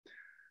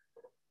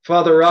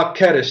Father Roch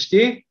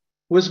Kereszty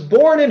was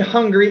born in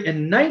Hungary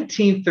in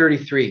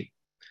 1933,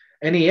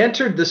 and he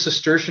entered the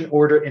Cistercian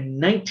order in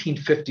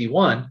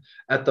 1951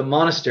 at the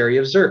monastery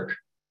of Zurich.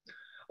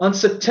 On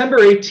September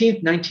 18,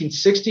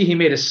 1960, he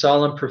made a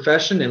solemn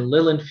profession in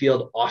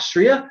Lilienfeld,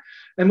 Austria,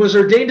 and was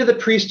ordained to the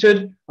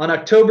priesthood on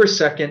October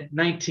 2nd,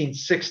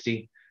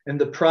 1960, in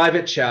the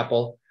private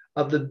chapel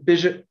of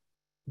the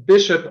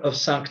Bishop of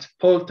St.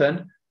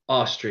 Pölten,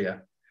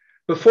 Austria.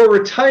 Before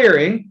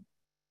retiring,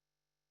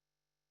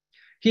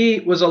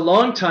 he was a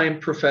longtime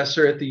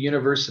professor at the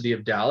University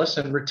of Dallas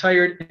and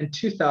retired in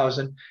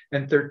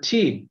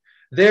 2013.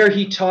 There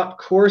he taught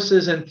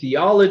courses in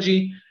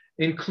theology,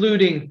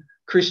 including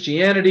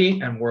Christianity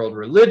and world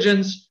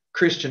religions,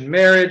 Christian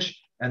marriage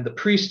and the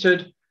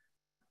priesthood,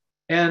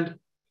 and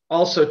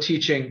also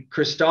teaching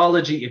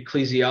Christology,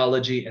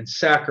 ecclesiology, and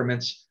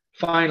sacraments,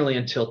 finally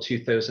until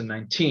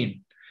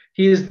 2019.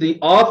 He is the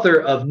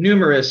author of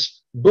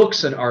numerous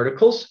books and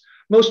articles,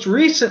 most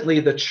recently,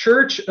 The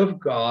Church of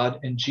God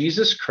in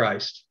Jesus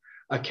Christ,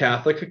 a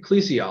Catholic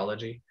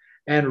Ecclesiology,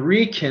 and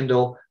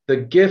Rekindle the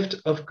Gift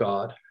of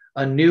God,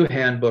 a new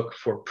handbook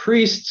for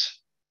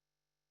priests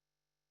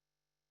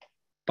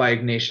by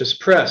Ignatius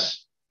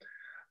Press.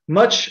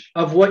 Much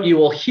of what you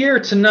will hear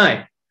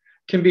tonight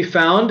can be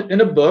found in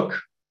a book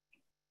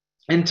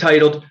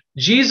entitled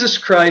Jesus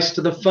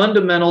Christ, the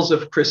Fundamentals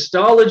of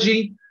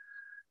Christology.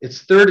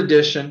 It's third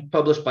edition,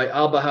 published by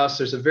Alba House.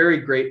 There's a very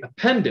great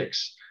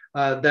appendix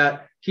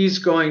that he's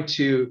going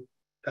to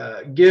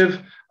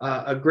give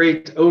a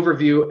great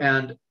overview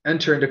and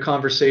enter into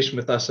conversation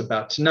with us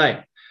about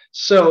tonight.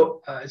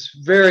 So it's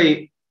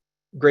very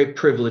great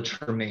privilege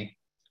for me.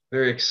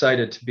 Very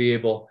excited to be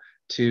able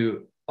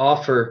to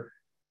offer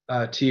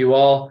to you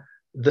all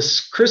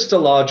the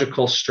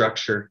Christological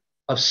structure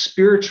of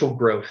spiritual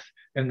growth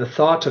in the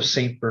thought of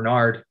St.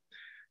 Bernard.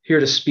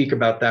 Here to speak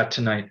about that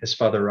tonight is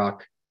Father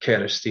Roch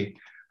Kereszty,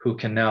 who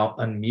can now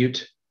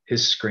unmute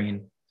his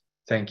screen.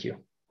 Thank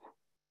you.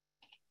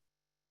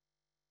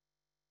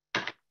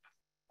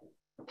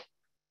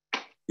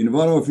 In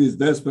one of his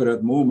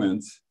desperate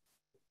moments,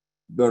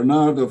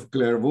 Bernard of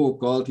Clairvaux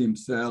called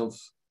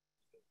himself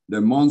the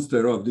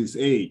monster of this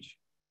age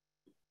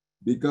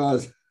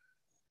because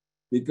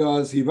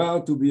he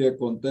vowed to be a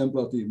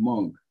contemplative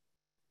monk,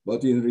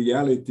 but in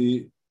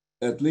reality,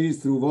 at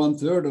least through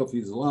 1/3 of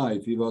his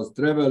life, he was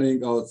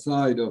traveling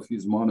outside of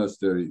his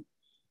monastery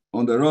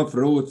on the rough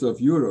roads of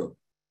Europe,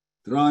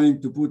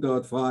 trying to put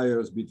out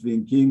fires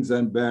between kings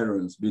and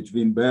barons,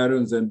 between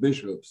barons and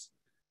bishops,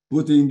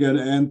 putting an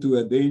end to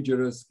a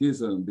dangerous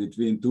schism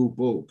between two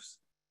popes.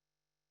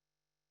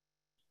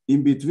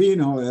 In between,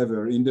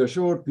 however, in the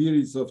short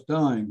periods of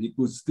time, he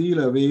could steal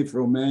away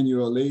from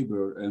manual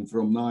labor and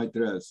from night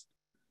rest.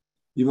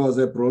 He was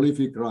a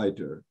prolific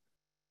writer.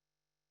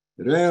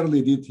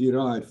 Rarely did he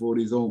write for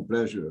his own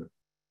pleasure.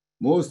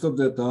 Most of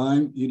the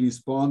time, he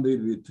responded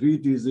with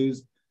treatises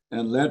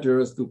and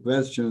letters to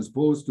questions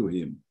posed to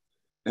him,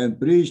 and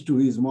preached to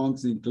his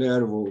monks in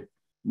Clairvaux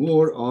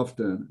more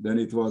often than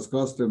it was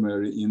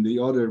customary in the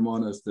other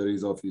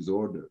monasteries of his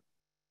order.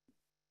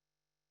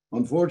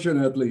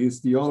 Unfortunately, his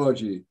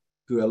theology,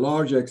 to a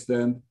large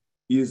extent,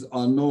 is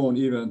unknown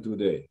even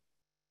today.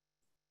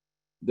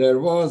 There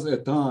was a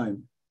time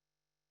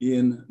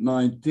in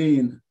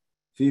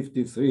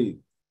 1953,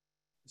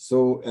 so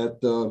at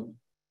the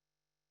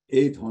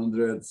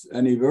 800th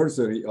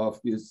anniversary of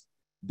his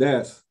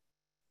death,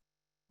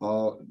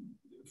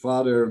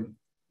 Father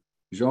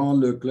Jean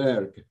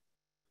Leclerc,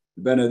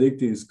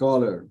 Benedictine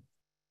scholar,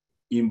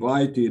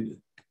 invited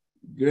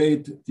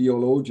great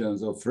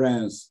theologians of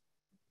France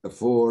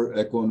for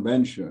a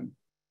convention.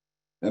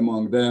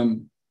 Among them,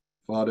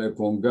 Father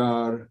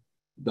Congar,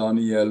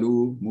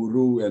 Danielou,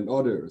 Mourou, and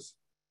others.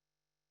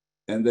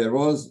 And there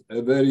was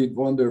a very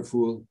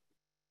wonderful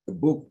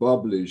book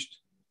published,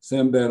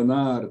 Saint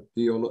Bernard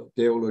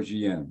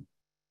Théologien.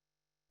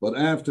 But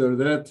after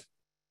that,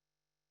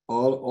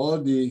 all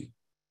the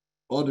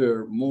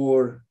other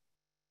more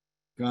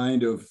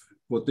kind of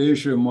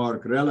quotation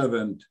mark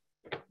relevant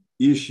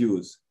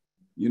issues,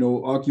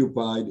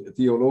 occupied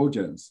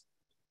theologians.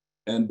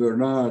 And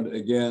Bernard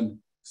again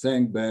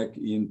sank back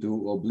into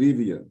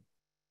oblivion,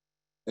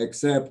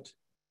 except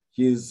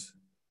his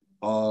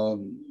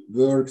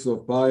works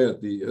of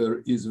piety,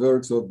 his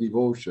works of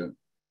devotion.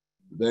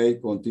 They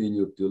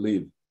continued to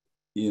live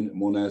in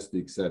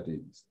monastic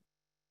settings.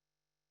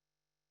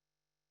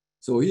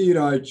 So here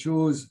I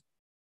choose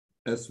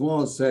a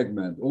small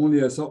segment, only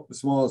a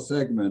small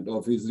segment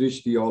of his rich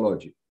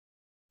theology.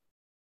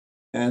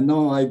 And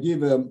now I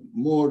give a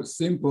more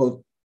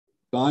simple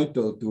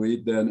title to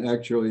it than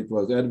actually it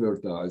was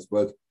advertised,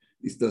 but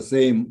it's the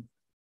same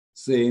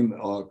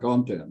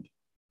content.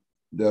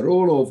 The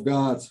role of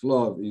God's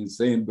love in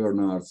Saint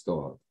Bernard's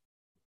thought.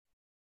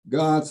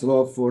 God's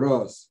love for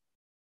us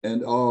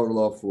and our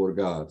love for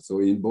God, so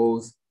in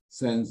both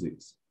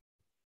senses.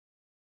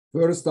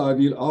 First, I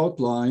will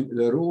outline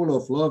the role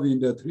of love in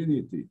the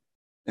Trinity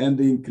and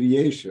in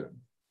creation.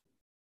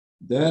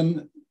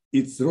 Then,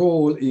 its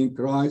role in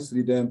Christ's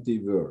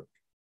redemptive work.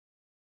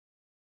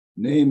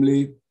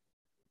 Namely,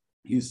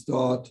 his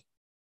thought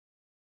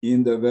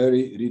in the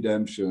very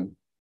redemption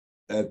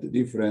at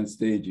different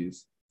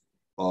stages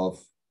of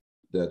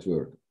that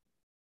work.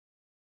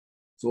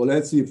 So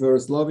let's see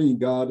first, loving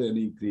God and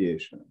in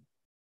creation.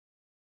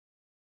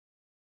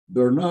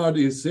 Bernard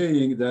is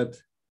saying that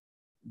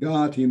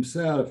God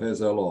himself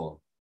has a law.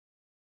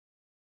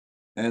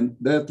 And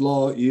that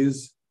law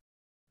is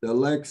the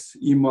lex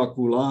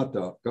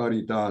immaculata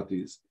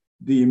caritatis,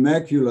 the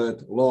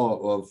immaculate law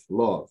of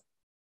love.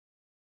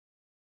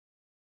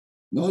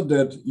 Not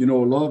that,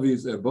 love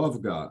is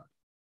above God,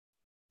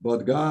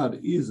 but God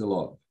is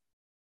love.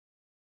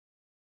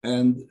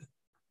 And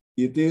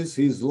it is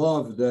his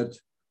love that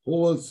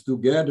holds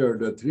together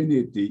the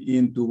Trinity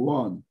into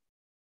one,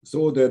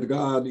 so that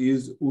God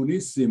is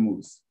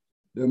unissimus,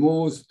 the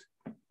most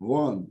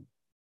one,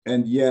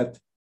 and yet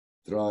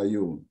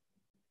triune.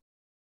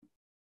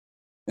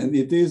 And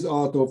it is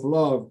out of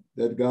love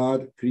that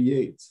God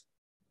creates.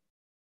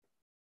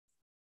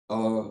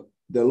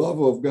 The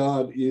love of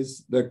God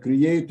is the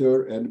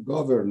creator and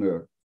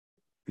governor,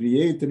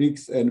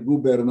 creatrix and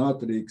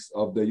gubernatrix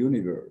of the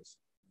universe.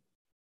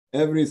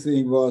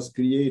 Everything was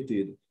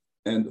created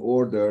and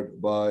ordered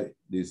by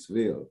this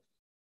will.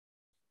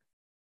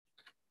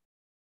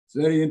 It's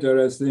very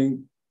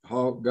interesting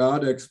how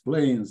God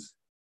explains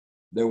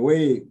the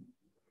way,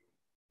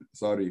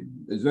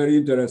 it's very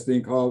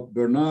interesting how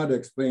Bernard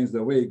explains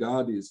the way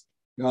God is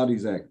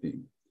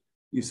acting.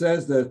 He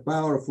says that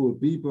powerful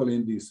people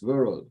in this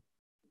world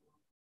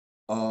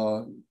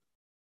are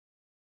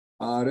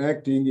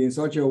acting in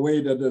such a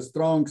way that the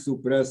strong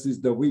suppresses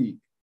the weak,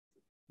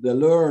 the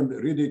learned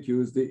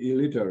ridicules the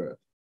illiterate.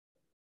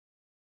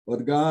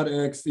 But God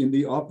acts in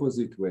the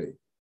opposite way.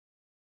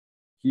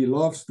 He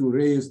loves to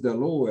raise the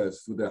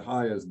lowest to the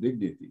highest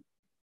dignity.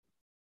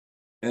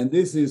 And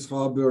this is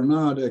how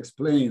Bernard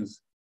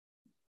explains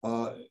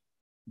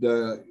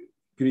the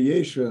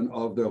creation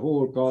of the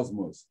whole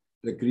cosmos,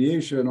 the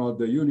creation of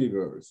the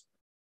universe.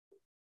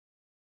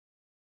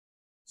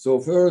 So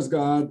first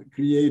God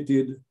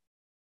created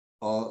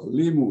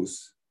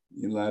limus,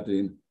 in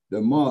Latin,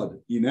 the mud,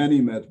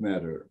 inanimate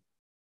matter.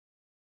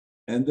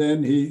 And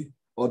then he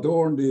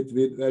adorned it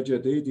with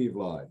vegetative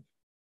life.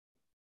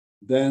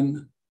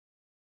 Then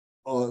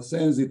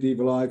sensitive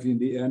life in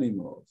the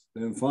animals.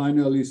 Then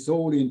finally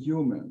soul in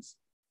humans.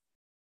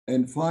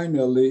 And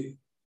finally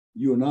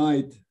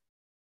unite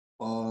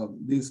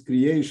this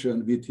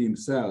creation with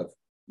himself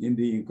in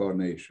the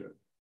incarnation.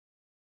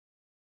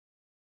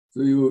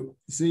 So you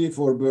see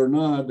for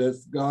Bernard,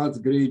 that's God's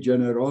great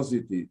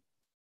generosity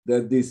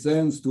that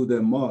descends to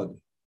the mud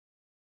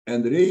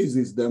and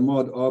raises the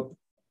mud up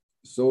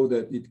so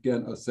that it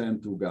can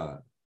ascend to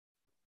God.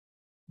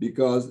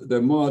 Because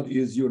the mud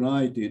is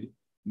united,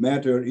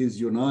 matter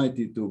is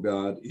united to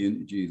God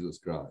in Jesus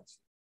Christ.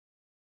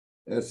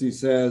 As he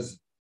says,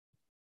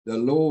 the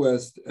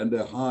lowest and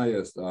the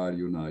highest are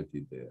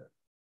united there.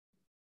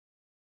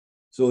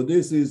 So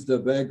this is the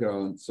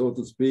background, so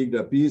to speak,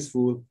 the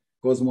peaceful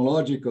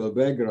cosmological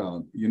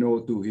background,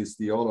 to his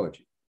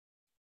theology.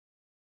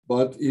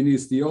 But in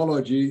his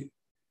theology,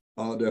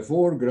 the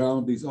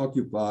foreground is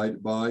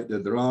occupied by the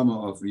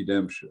drama of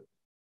redemption.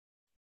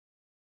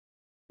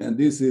 And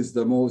this is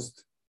the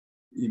most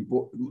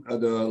important,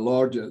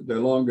 the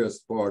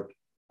longest part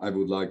I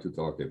would like to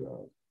talk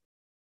about.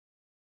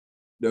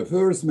 The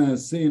first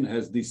man's sin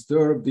has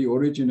disturbed the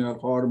original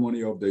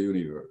harmony of the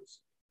universe.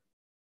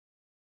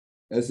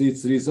 As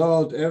its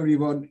result,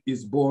 everyone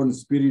is born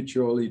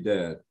spiritually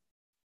dead,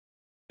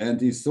 and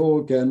his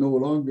soul can no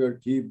longer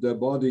keep the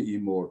body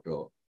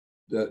immortal.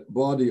 The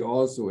body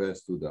also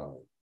has to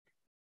die.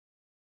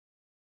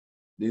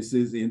 This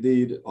is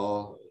indeed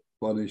a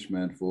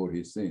punishment for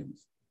his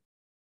sins.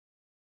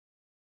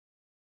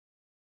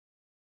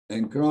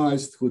 And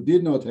Christ, who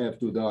did not have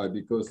to die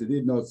because he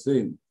did not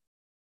sin,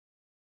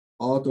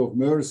 out of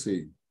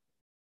mercy,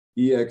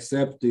 he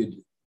accepted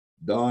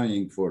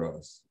dying for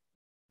us.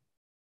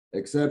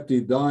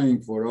 Accepted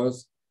dying for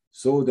us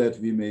so that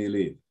we may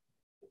live.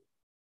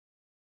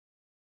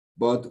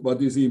 But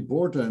what is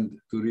important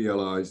to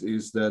realize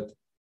is that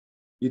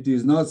it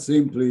is not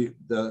simply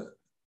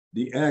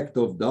the act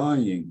of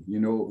dying,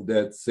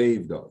 that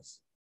saved us.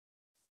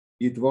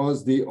 It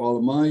was the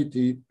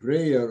almighty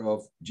prayer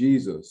of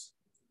Jesus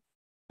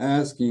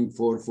asking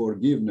for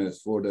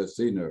forgiveness for the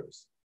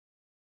sinners.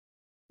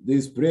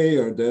 This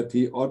prayer that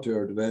he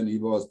uttered when he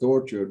was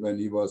tortured, when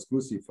he was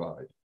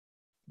crucified,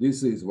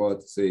 this is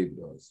what saved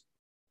us.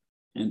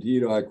 And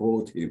here I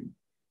quote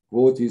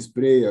his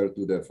prayer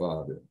to the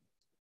Father.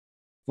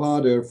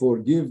 Father,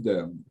 forgive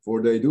them,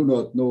 for they do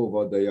not know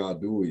what they are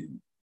doing.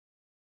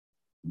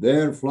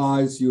 There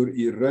flies your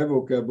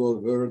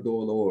irrevocable word, O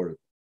Lord,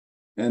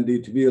 and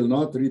it will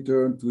not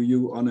return to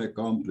you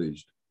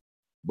unaccomplished,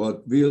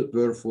 but will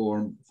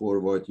perform for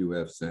what you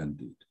have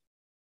sent it.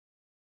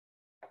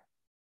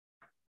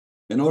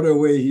 Another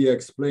way he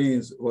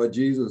explains what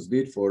Jesus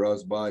did for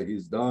us by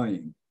his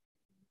dying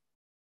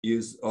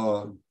is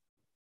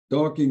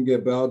talking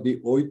about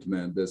the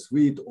ointment, the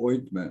sweet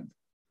ointment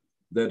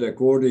that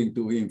according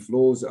to him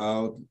flows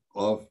out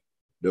of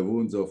the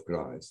wounds of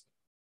Christ.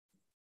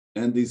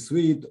 And the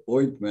sweet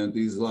ointment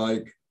is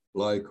like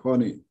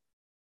honey,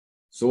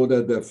 so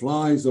that the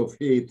flies of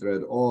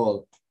hatred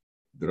all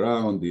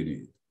drowned in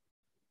it.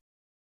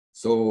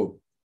 So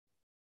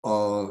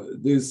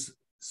this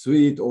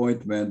sweet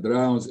ointment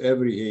drowns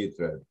every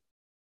hatred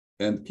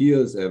and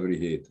kills every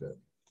hatred.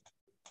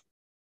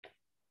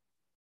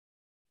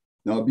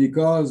 Now,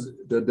 because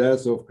the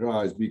death of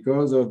Christ,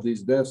 because of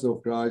this death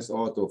of Christ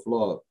out of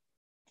love,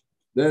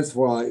 that's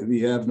why we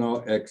have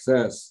now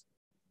access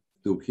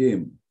to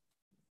him.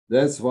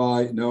 That's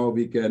why now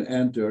we can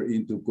enter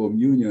into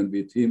communion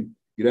with him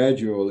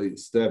gradually,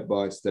 step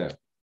by step.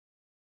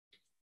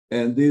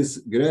 And this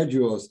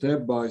gradual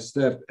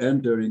step-by-step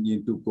entering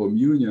into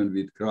communion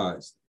with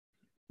Christ,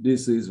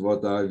 this is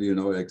what I will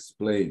now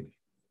explain.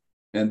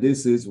 And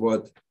this is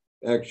what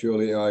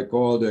actually I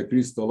call the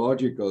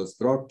Christological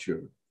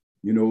structure,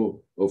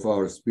 of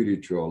our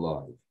spiritual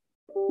life.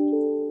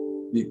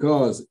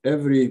 Because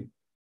every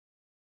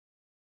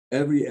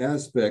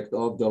aspect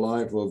of the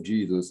life of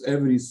Jesus,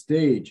 every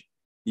stage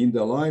in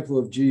the life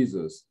of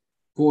Jesus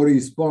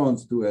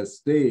corresponds to a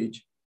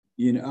stage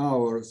in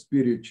our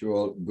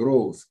spiritual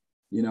growth,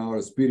 in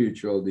our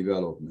spiritual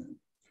development.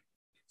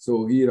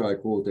 So here I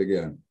quote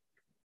again.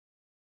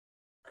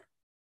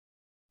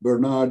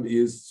 Bernard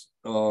is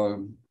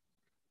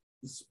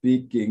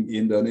speaking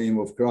in the name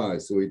of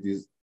Christ, so it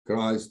is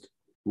Christ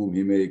whom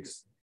he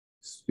makes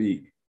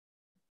speak.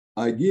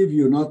 I give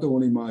you not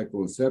only my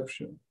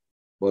conception,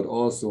 but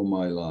also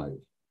my life.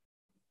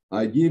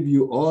 I give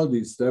you all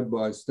this step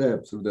by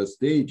step through the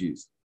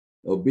stages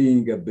of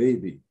being a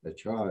baby, a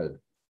child,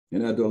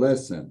 an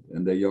adolescent,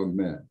 and a young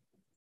man.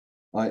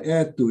 I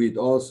add to it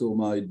also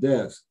my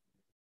death,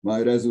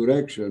 my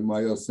resurrection,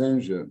 my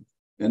ascension,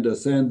 and the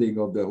sending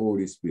of the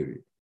Holy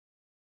Spirit.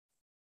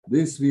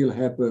 This will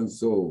happen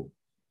so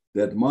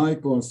that my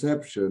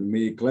conception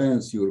may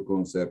cleanse your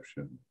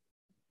conception.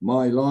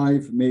 My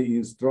life may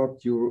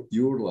instruct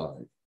your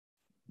life.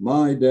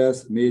 My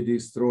death may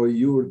destroy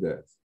your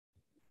death.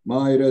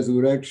 My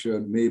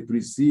resurrection may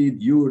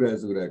precede your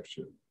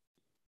resurrection.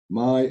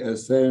 My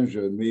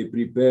ascension may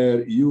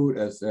prepare your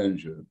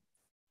ascension.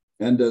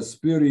 And the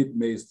Spirit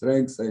may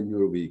strengthen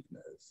your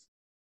weakness.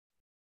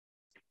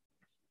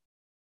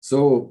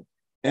 So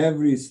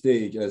every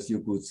stage, as you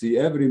could see,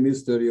 every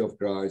mystery of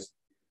Christ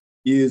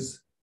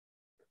is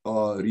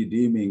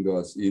redeeming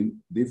us in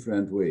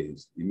different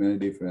ways, in many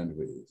different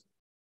ways.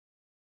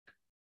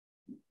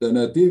 The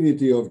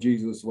nativity of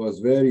Jesus was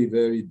very,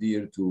 very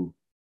dear to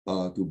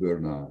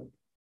Bernard.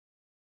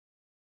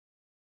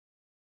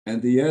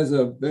 And he has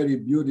a very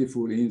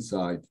beautiful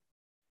insight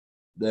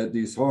that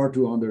is hard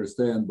to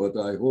understand, but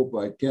I hope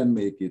I can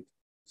make it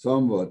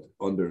somewhat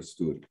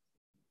understood.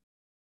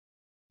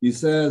 He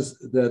says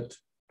that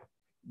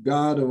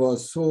God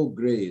was so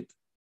great,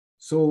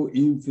 so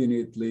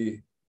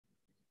infinitely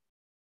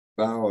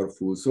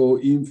powerful, so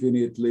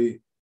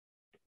infinitely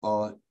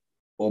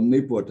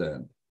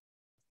omnipotent.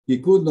 He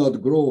could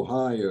not grow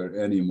higher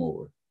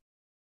anymore.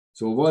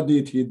 So what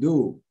did he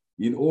do?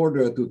 In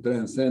order to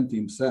transcend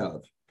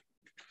himself,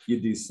 he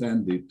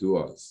descended to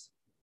us.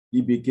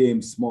 He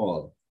became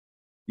small.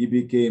 He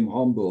became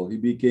humble. He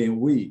became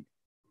weak.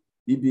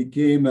 He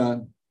became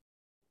a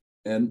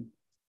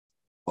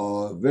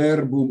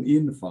verbum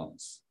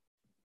infans.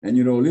 And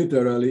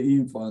literally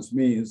infans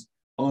means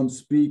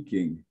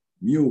unspeaking,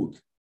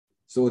 mute.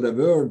 So the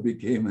word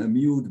became a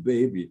mute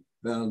baby.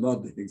 Well,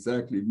 not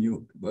exactly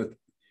mute, but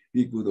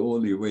he could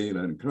only wail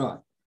and cry.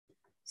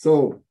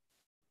 So,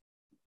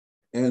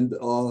 and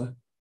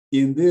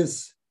in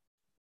this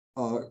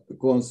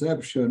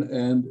conception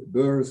and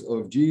birth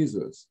of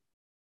Jesus,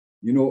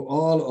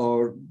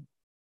 all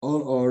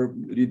our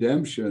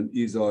redemption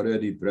is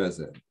already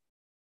present.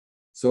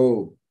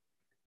 So,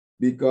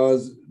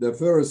 because the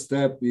first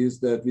step is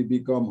that we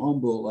become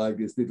humble like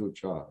this little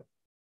child.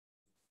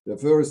 The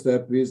first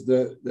step is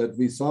that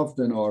we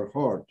soften our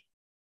heart,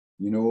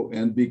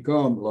 and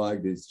become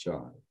like this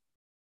child.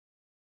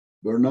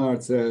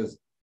 Bernard says,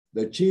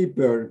 the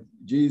cheaper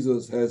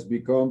Jesus has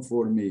become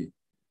for me,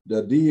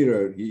 the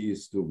dearer he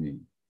is to me.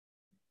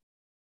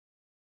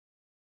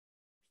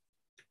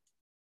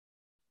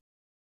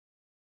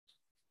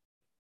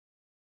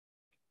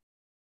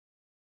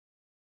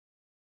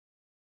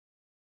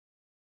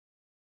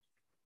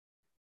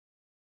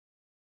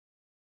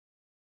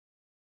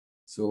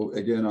 So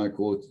again, I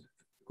quote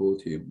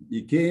him.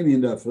 He came in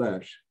the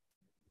flesh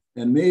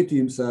and made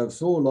himself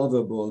so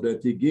lovable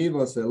that he gave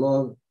us a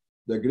love,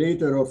 the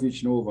greater of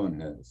which no one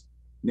has.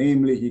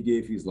 Namely, he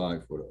gave his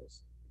life for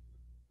us.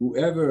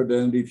 Whoever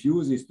then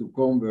refuses to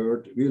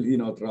convert, will he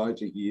not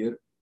rightly hear?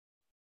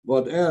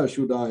 What else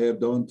should I have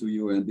done to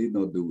you and did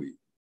not do it?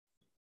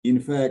 In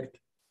fact,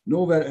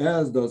 nowhere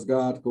else does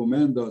God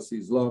commend us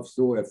his love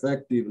so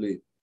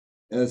effectively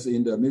as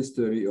in the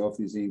mystery of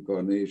his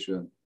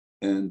incarnation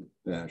and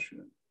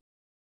passion.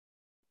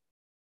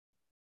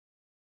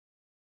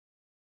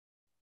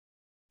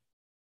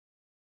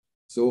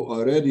 So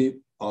already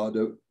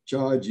the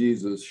child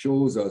Jesus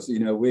shows us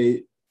in a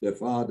way the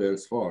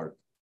Father's heart,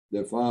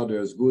 the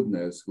Father's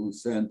goodness who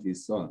sent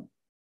his Son.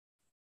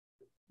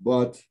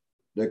 But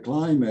the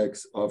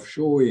climax of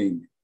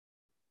showing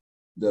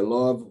the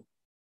love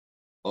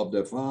of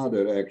the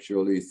Father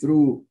actually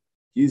through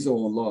his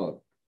own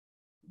love,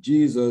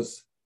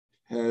 Jesus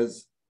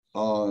has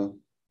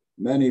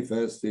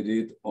manifested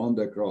it on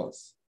the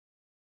cross.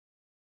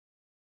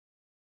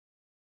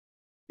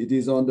 It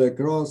is on the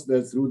cross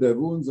that through the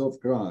wounds of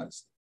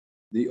Christ,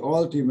 the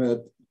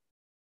ultimate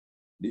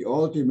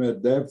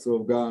depth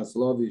of God's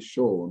love is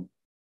shown,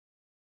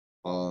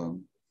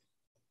 to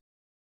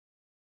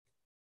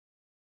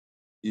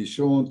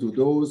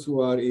those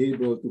who are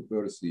able to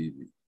perceive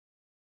it.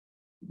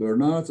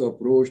 Bernard's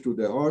approach to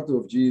the heart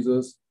of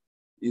Jesus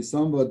is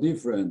somewhat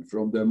different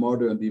from the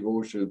modern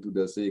devotion to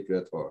the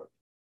Sacred Heart.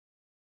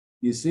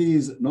 He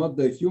sees not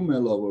the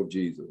human love of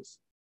Jesus,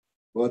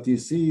 but he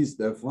sees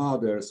the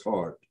Father's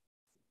heart,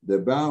 the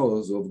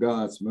bowels of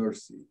God's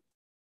mercy.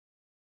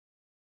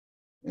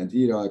 And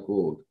here I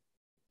quote,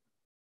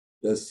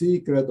 "The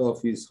secret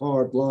of his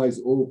heart lies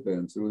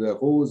open through the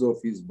holes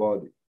of his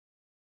body.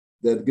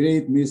 That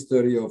great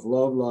mystery of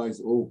love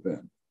lies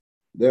open.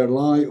 There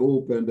lie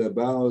open the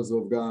bowels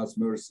of God's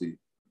mercy,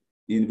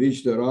 in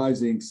which the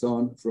rising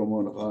sun from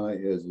on high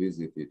has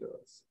visited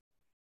us."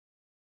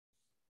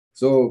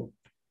 So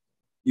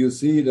you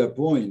see the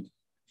point.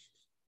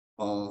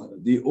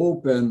 The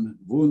open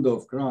wound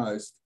of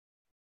Christ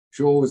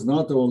shows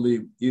not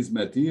only his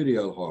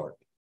material heart,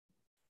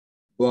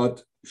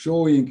 but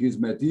showing his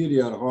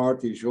material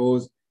heart, he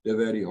shows the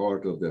very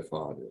heart of the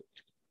Father.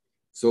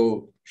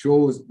 So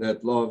shows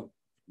that love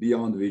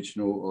beyond which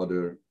no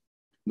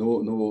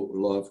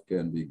love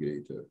can be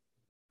greater.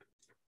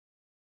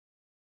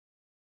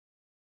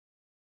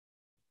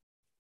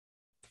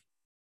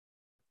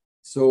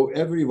 So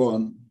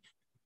everyone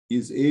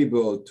is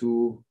able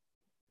to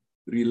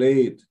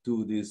relate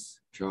to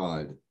this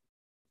child,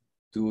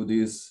 to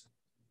this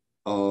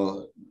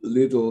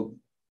little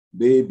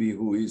baby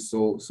who is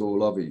so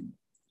loving.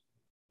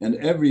 And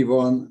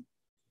everyone,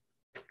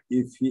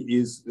 if he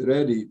is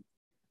ready,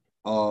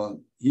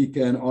 he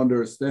can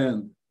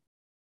understand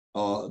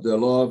the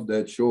love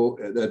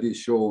that is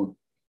shown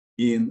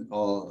in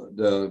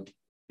the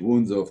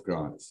wounds of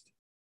Christ.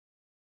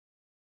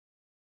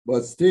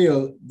 But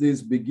still,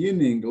 this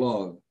beginning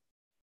love,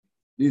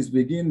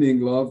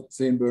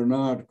 Saint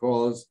Bernard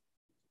calls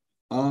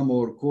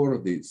amor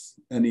cordis,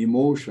 an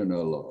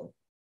emotional love.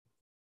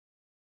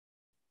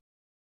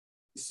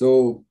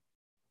 So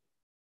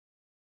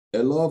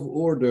a love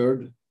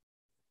ordered,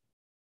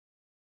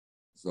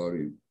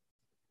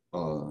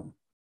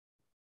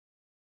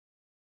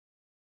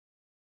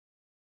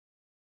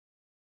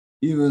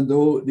 even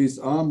though this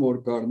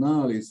amor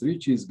carnalis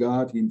reaches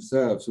God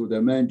himself through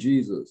the man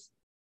Jesus,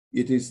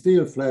 it is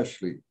still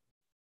fleshly,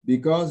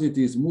 because it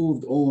is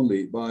moved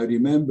only by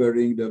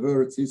remembering the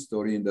Word's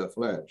history in the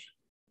flesh.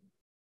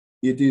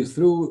 It is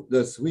through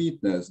the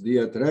sweetness, the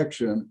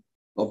attraction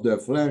of the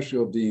flesh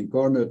of the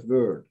incarnate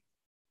Word,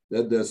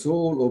 that the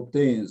soul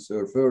obtains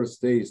her first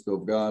taste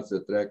of God's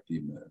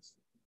attractiveness.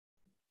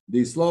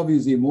 This love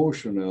is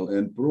emotional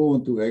and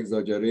prone to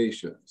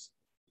exaggerations.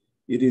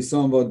 It is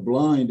somewhat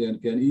blind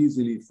and can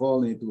easily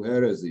fall into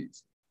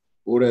heresies,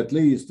 or at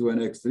least to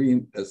an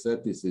extreme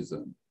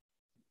asceticism.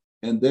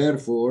 And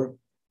therefore,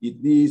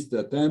 it needs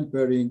the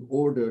tempering,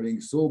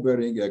 ordering,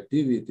 sobering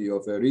activity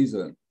of a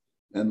reason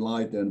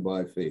enlightened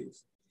by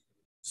faith.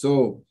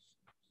 So,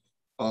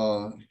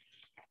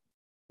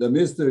 the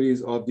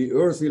mysteries of the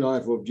earthly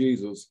life of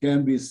Jesus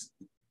can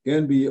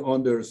be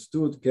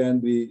understood, can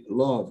be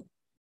loved,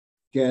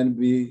 can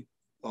be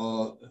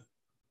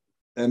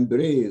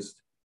embraced,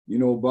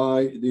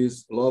 by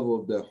this love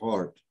of the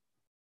heart,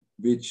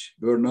 which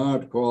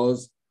Bernard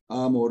calls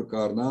amor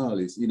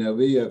carnalis, in a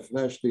way a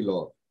fleshly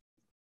love,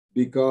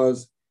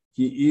 because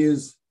he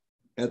is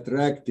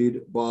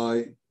attracted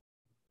by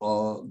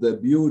the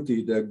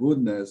beauty, the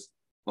goodness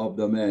of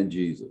the man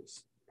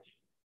Jesus.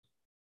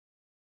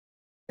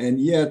 And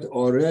yet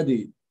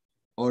already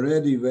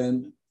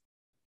when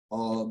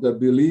the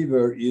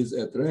believer is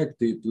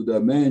attracted to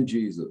the man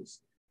Jesus,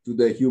 to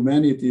the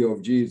humanity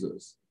of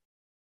Jesus,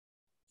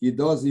 he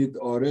does it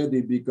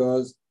already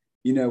because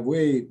in a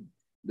way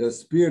the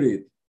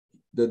Spirit,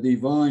 the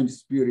divine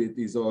Spirit,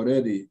 is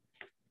already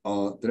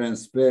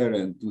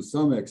transparent to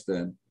some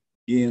extent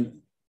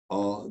in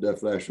the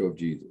flesh of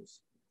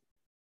Jesus.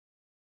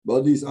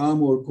 But this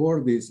amor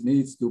cordis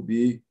needs to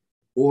be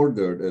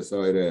ordered, as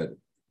I read.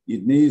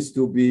 It needs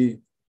to be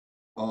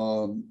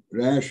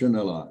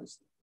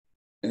rationalized.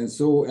 And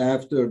so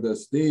after the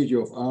stage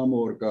of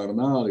amor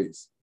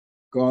carnalis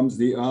comes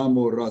the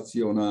amor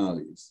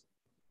rationalis.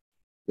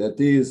 That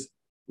is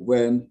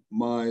when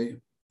my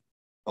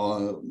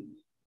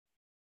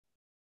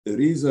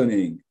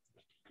reasoning,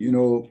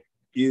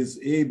 is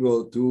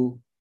able to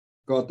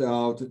cut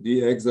out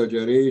the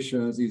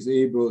exaggerations, is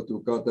able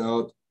to cut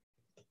out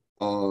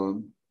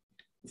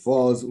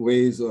false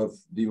ways of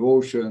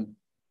devotion,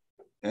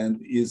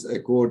 and is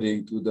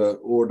according to the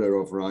order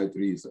of right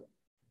reason.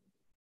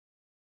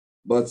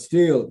 But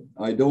still,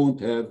 I don't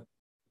have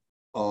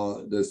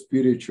the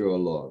spiritual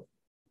love.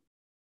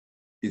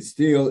 It's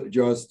still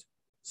just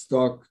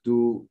stuck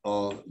to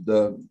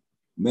the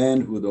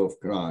manhood of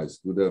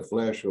Christ, to the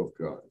flesh of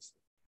Christ.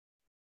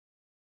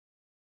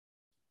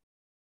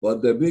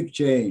 But the big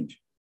change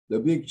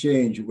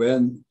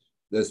when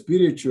the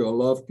spiritual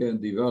love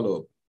can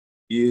develop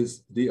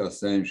is the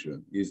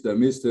ascension, is the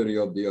mystery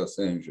of the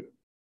ascension.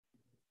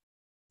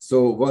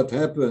 So what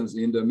happens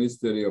in the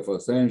mystery of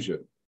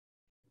ascension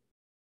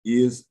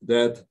is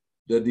that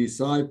the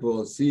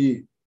disciples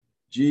see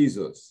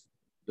Jesus,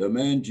 the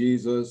man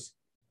Jesus,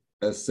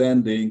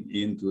 ascending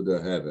into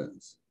the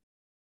heavens.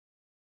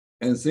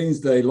 And since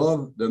they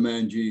love the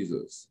man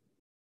Jesus,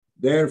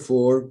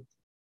 therefore,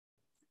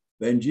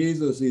 when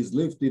Jesus is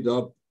lifted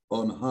up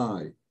on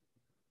high,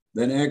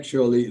 then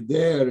actually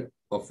their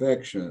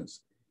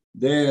affections,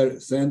 their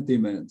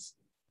sentiments,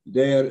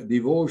 their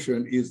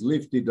devotion is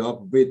lifted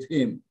up with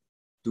him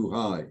to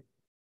high.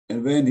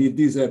 And when he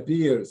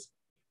disappears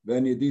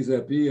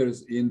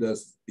in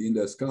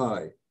the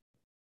sky,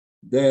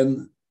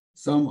 then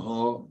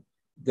somehow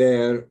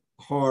their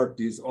heart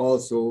is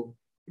also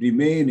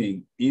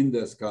remaining in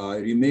the sky,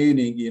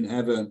 remaining in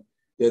heaven.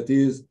 That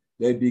is,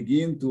 they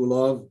begin to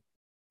love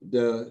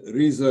the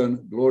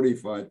risen,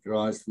 glorified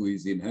Christ who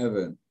is in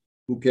heaven,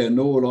 who can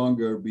no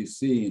longer be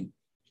seen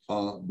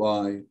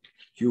by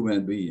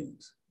human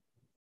beings.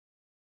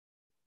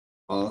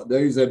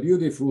 There is a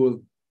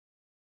beautiful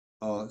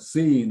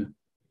scene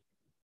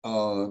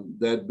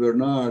that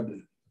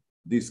Bernard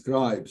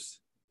describes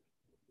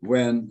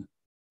when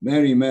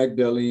Mary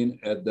Magdalene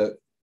at the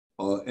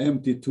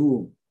empty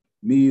tomb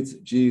meets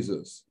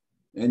Jesus.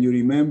 And you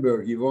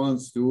remember she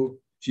wants to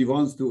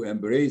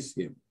embrace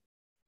him.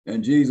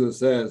 And Jesus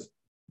says,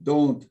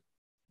 don't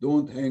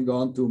hang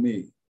on to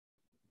me.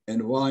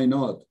 And why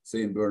not?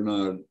 Saint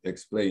Bernard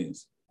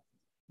explains,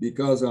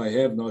 because I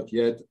have not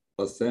yet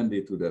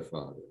ascended to the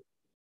Father.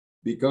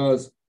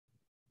 Because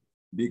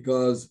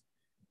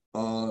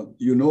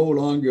you no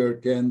longer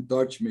can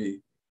touch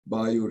me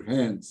by your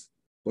hands,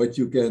 but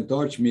you can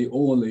touch me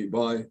only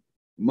by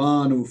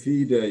manu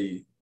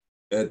fidei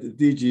et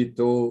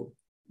digito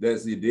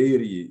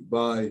desiderii,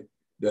 by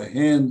the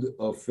hand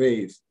of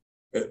faith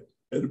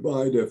and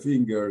by the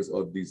fingers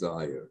of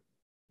desire.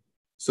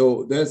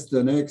 So that's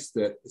the next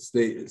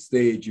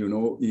stage,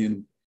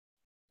 in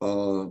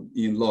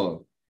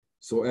love.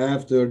 So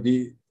after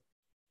the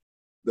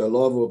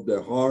love of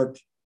the heart,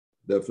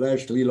 the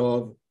fleshly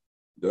love,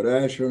 the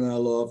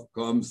rational love,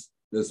 comes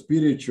the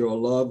spiritual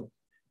love,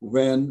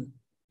 when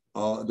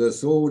the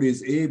soul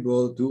is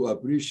able to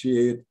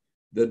appreciate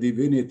the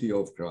divinity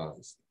of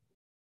Christ.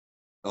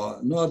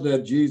 Not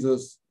that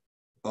Jesus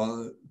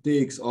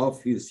takes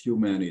off his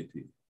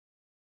humanity,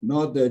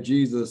 not that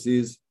Jesus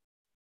is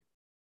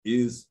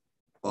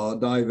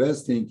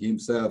divesting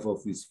himself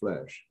of his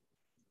flesh.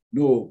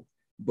 No,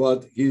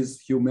 but his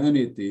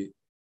humanity,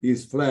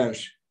 his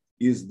flesh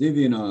is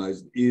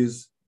divinized,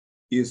 is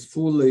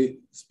fully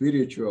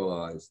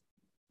spiritualized.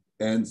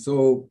 And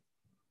so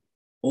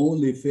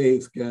only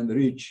faith can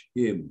reach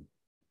him.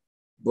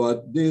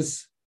 But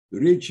this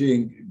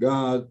reaching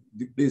God,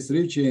 this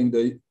reaching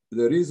the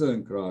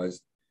risen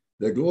Christ,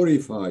 the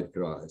glorified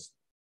Christ,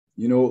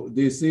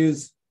 this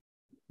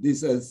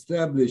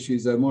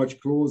establishes a much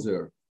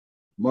closer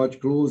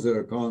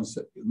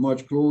concept,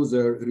 much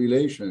closer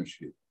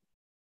relationship,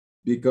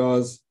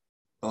 because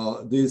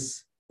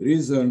this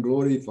risen,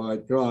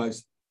 glorified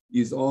Christ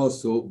is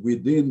also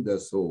within the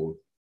soul,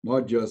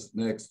 not just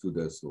next to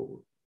the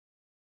soul.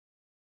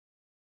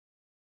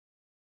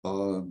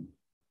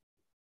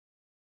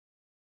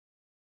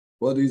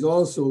 What is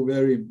also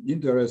very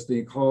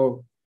interesting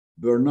how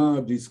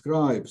Bernard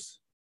describes,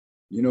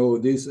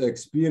 this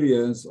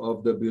experience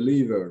of the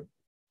believer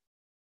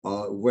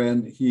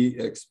when he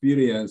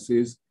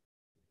experiences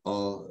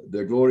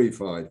the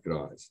glorified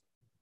Christ.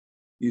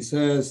 He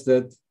says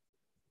that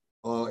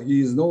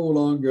he is no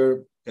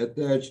longer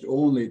attached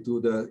only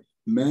to the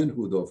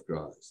manhood of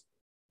Christ,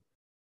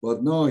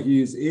 but now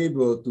he is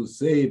able to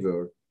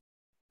savor,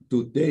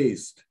 to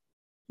taste,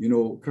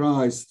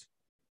 Christ's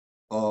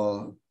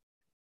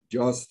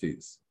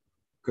justice,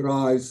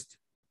 Christ's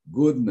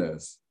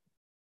goodness,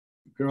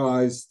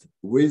 Christ's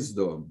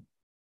wisdom,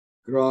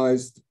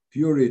 Christ's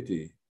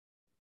purity,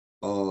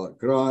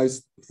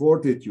 Christ's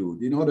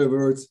fortitude. In other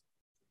words,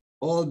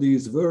 all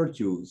these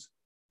virtues,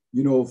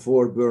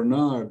 for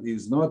Bernard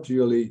is not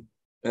really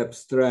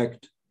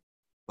abstract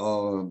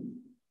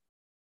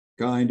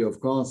kind of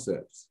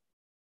concepts.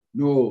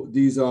 No,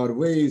 these are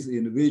ways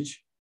in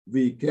which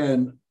we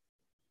can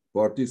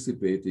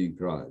participate in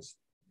Christ.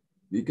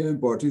 We can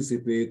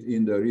participate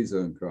in the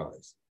risen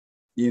Christ,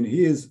 in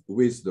his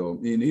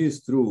wisdom, in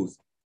his truth,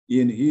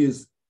 in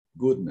his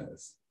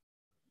goodness.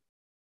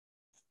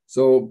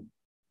 So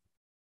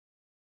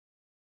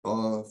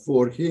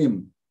for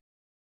him,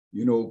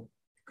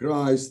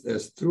 Christ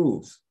as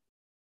truth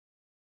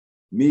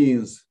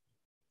means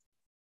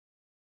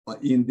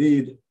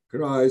indeed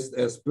Christ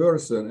as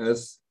person,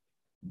 as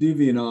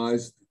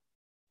divinized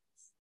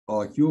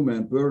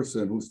human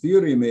person who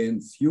still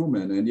remains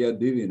human and yet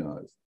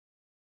divinized.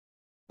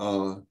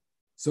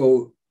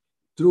 So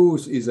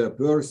truth is a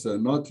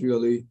person, not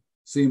really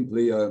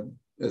simply a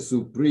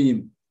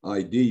supreme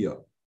idea.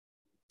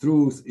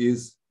 Truth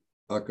is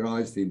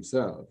Christ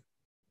himself.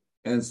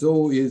 And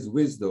so is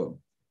wisdom.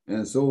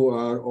 And so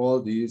are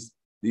all these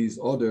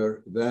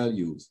other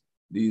values,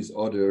 these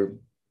other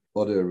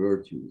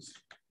virtues.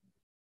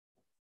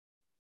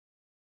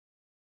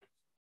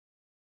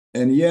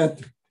 And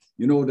yet,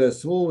 you know, the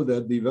soul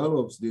that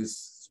develops this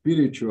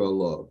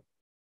spiritual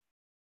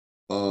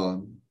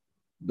love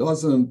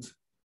doesn't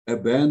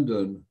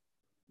abandon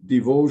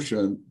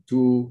devotion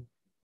to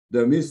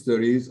the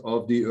mysteries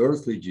of the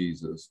earthly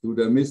Jesus, to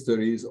the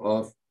mysteries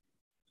of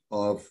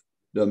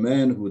the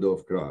manhood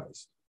of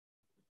Christ.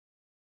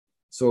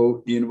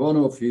 So in one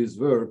of his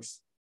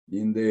works,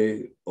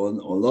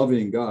 on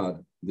loving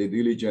God, De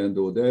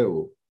Diligendo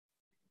Deo,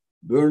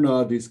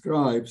 Bernard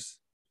describes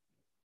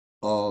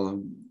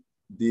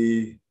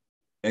the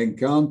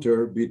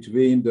encounter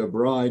between the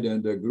bride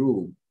and the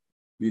groom,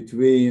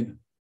 between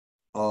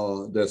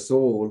the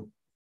soul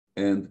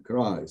and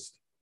Christ.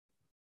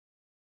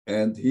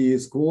 And he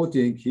is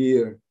quoting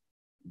here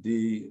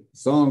the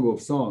Song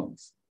of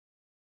Songs.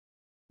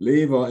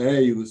 Leva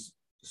eius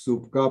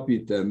sub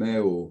capite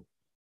meo,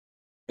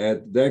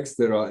 et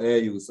dextera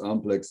eius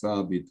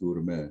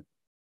amplexabitur me.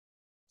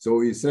 So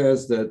he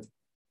says that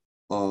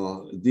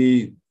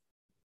the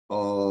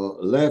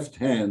left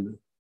hand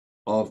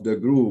of the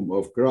groom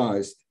of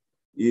Christ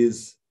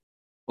is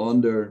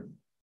under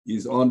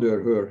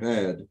her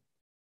head,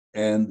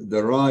 and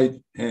the right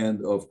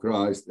hand of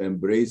Christ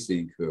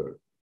embracing her.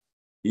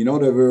 In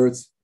other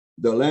words,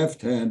 the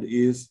left hand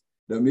is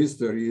the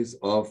mysteries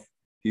of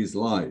his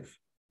life,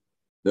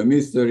 the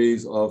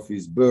mysteries of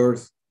his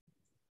birth,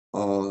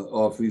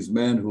 of his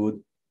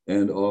manhood,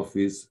 and of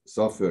his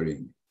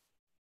suffering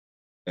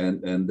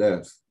and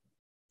death.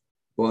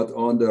 But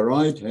on the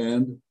right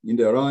hand, in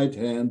the right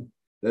hand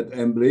that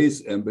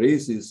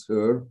embraces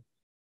her,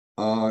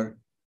 are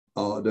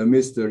the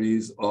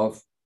mysteries of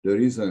the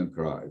risen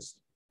Christ,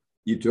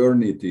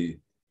 eternity,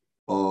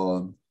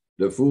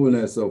 the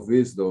fullness of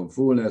wisdom,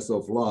 fullness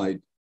of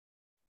light,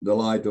 the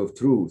light of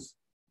truth,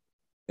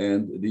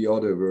 and the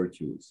other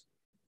virtues.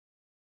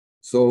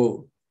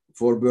 So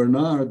for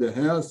Bernard, the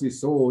healthy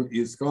soul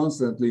is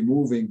constantly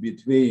moving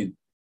between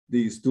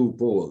these two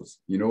poles,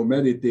 you know,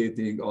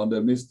 meditating on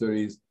the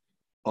mysteries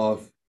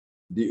of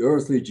the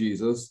earthly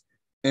Jesus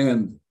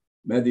and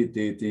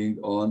meditating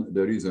on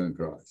the risen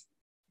Christ.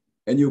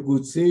 And you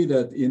could see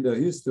that in the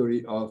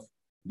history of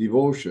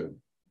devotion,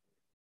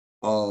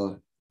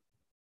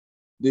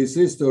 this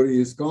history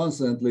is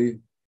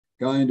constantly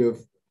kind of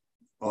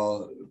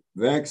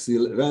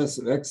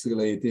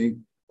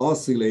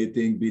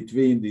oscillating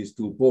between these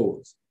two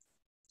poles.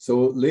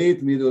 So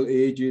late Middle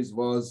Ages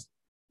was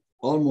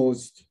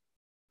almost,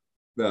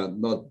 well,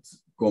 not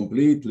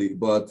completely,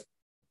 but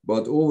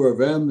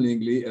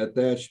overwhelmingly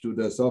attached to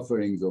the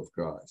sufferings of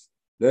Christ.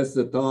 That's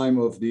the time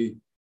of the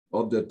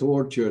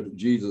tortured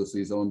Jesus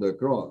is on the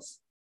cross.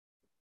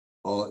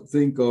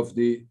 Think of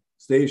the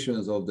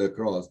stations of the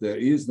cross. There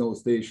is no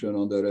station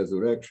on the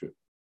resurrection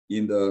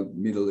in the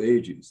Middle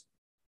Ages,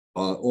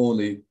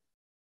 only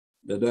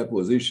the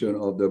deposition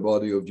of the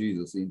body of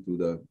Jesus into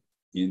the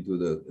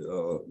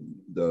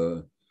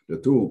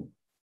tomb.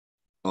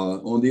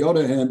 On the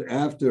other hand,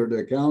 after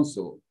the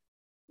council,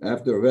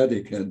 after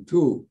Vatican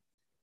II,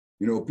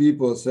 you know,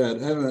 people said,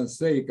 heaven's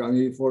sake, I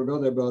mean,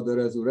 forgot about the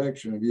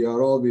resurrection. We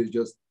are always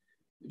just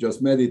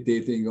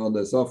meditating on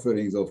the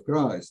sufferings of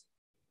Christ,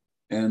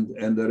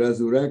 and the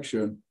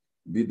resurrection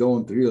we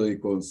don't really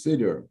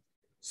consider.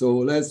 So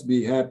let's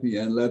be happy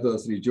and let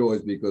us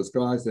rejoice because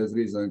Christ has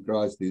risen,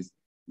 Christ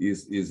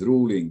is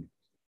ruling.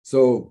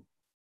 So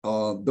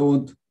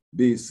don't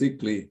be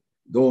sickly,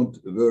 don't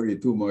worry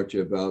too much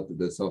about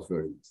the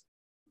sufferings.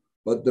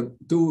 But the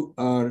two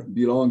are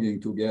belonging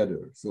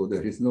together. So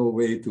there is no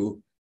way to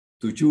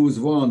choose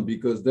one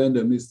because then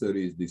the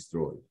mystery is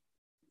destroyed.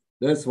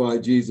 That's why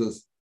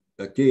Jesus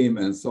came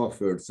and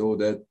suffered so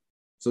that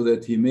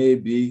he may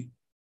be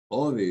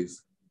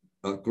always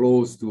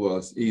close to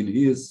us in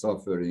his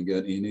suffering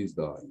and in his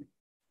dying.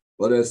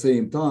 But at the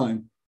same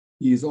time,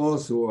 he is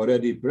also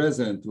already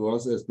present to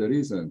us as the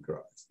risen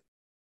Christ.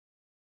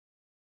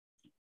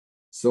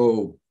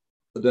 So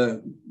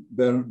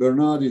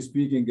Bernard is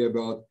speaking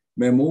about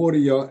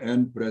memoria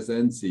and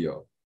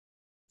presentia.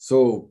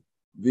 So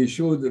we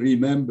should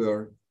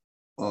remember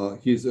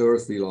his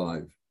earthly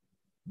life,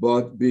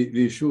 but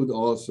we should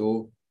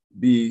also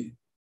be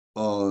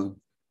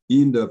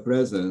in the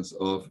presence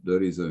of the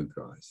risen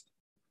Christ.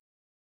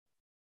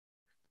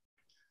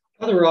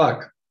 Father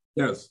Roch.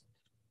 Yes.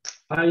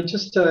 I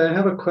just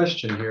have a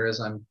question here as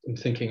I'm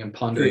thinking and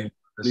pondering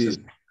this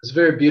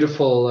very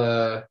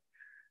beautiful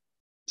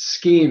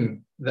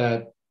scheme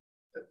that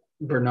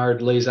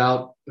Bernard lays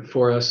out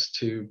for us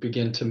to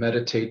begin to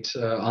meditate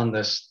on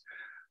this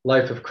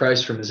life of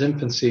Christ from his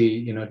infancy,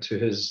 you know, to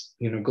his,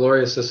 you know,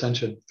 glorious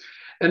ascension.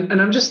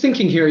 And I'm just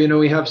thinking here, you know,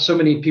 we have so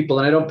many people,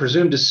 and I don't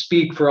presume to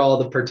speak for all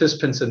the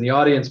participants in the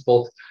audience,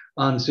 both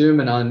on Zoom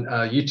and on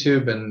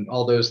YouTube, and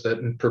all those that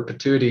in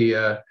perpetuity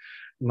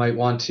might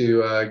want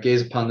to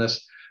gaze upon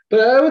this. But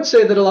I would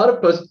say that a lot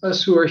of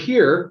us who are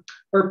here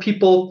are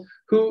people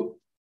who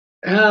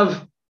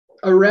have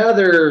a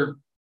rather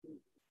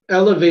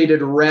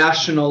elevated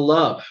rational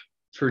love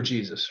for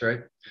Jesus,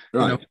 right?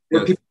 Right. You know,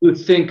 we're people who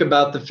think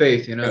about the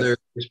faith. You know, Yes.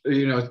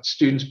 they're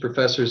students,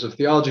 professors of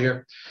theology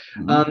here.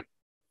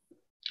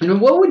 Mm-hmm.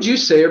 What would you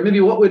say, or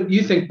maybe what would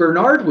you think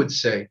Bernard would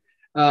say?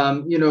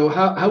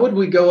 How would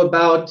we go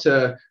about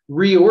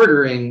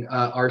reordering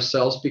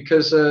ourselves?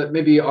 Because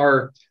maybe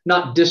are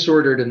not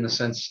disordered in the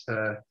sense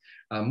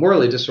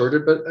morally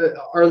disordered, but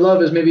our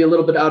love is maybe a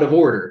little bit out of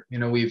order. You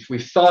know,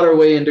 we've thought our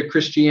way into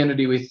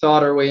Christianity, we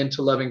thought our way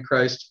into loving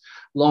Christ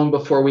long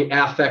before we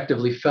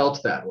affectively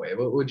felt that way.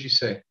 What would you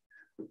say?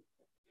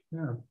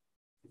 Yeah.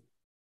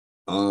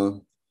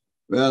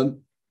 Well,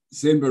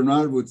 Saint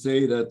Bernard would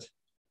say that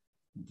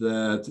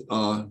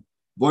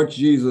watch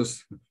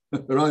Jesus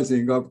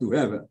rising up to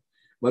heaven,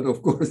 but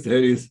of course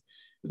there is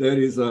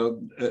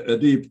a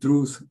deep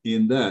truth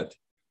in that.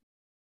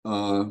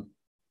 How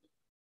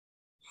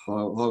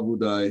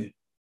would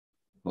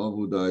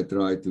I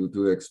try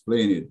to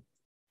explain it?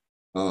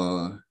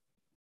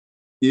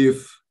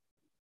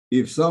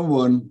 If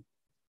someone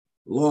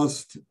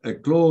lost a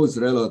close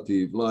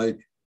relative,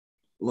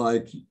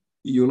 like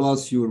you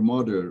lost your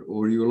mother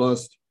or you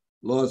lost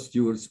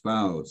your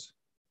spouse,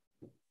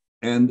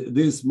 and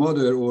this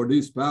mother or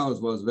this spouse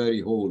was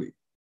very holy,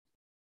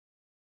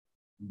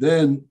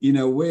 then in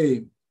a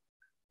way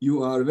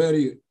you are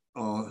very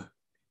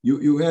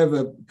you have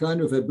a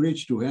kind of a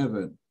bridge to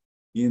heaven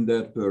in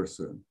that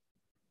person,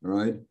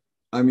 right?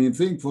 I mean,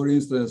 think for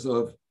instance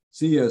of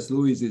C.S.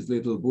 Lewis's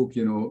little book,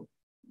 you know,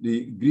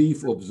 The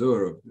Grief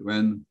Observed,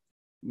 when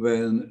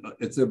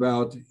it's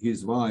about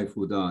his wife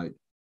who died.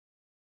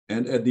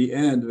 And at the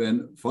end,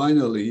 when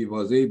finally he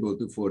was able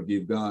to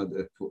forgive God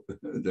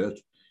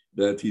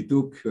that he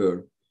took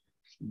her,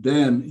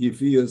 then he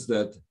feels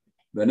that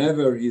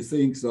whenever he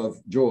thinks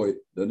of Joy,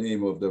 the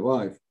name of the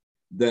wife,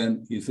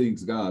 then he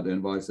thinks God,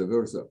 and vice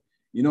versa.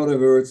 In other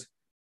words,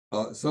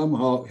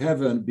 somehow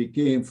heaven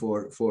became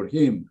for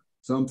him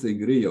something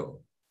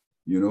real,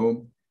 you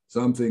know,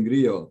 something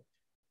real.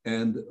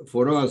 And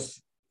for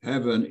us,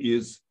 heaven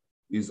is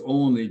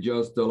only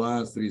just the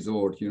last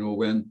resort. You know,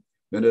 when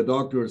the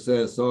doctor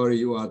says, sorry,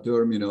 you are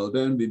terminal,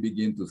 then we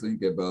begin to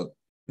think about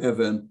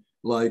heaven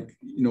like,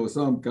 you know,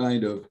 some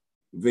kind of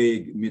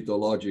vague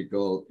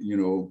mythological, you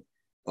know,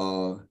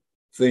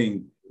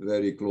 thing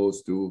very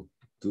close to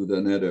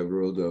the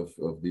netherworld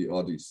of the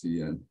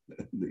Odyssey and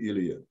the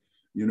Iliad,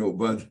 you know.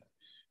 But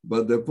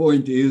the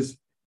point is,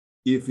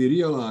 if we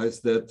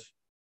realize that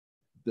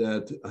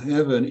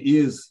heaven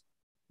is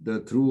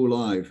the true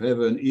life,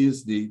 heaven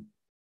is the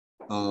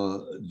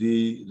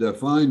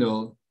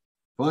final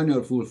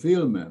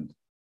fulfillment,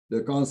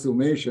 the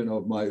consummation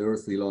of my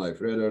earthly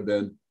life, rather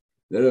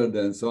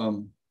than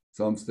some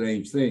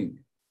strange thing,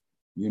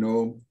 you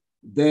know,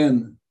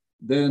 then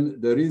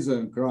the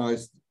risen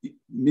Christ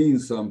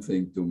means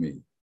something to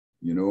me,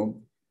 you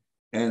know,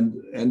 and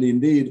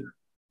indeed,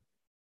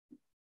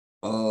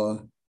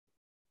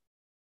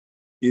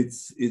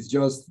 it's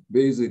just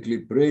basically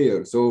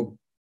prayer. So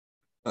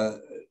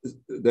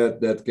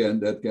that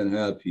can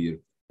help here,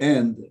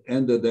 and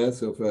the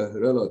death of a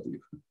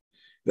relative,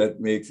 that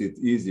makes it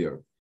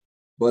easier.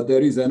 But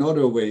there is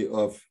another way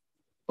of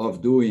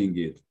doing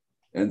it,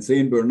 and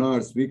Saint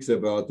Bernard speaks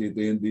about it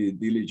in the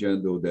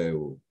Diligendo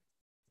Deo.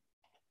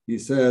 He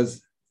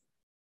says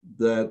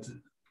that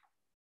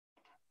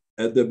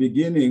at the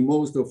beginning,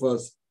 most of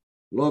us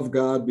love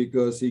God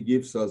because he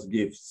gives us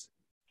gifts,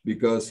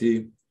 because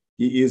he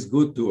is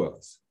good to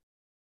us.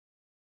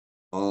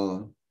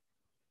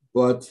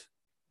 But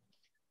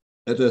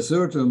at a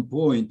certain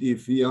point,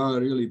 if we are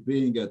really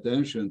paying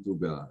attention to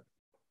God,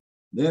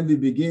 then we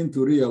begin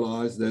to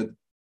realize that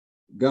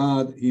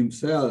God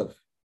himself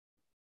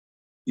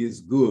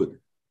is good.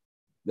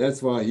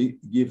 That's why he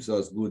gives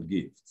us good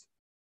gifts.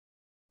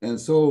 And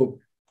so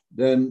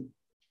then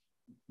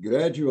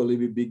gradually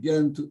we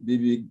begin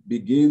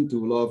to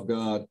love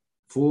God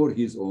for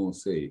his own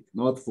sake,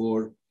 not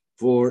for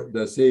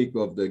the sake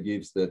of the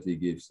gifts that he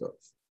gives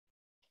us,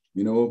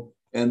 you know.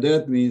 And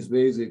that means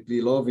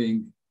basically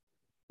loving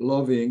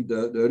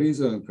the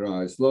risen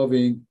Christ,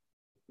 loving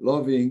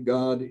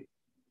God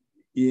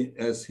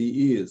as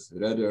he is,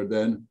 rather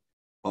than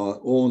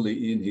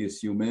only in his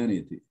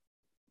humanity,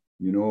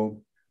 you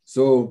know.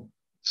 So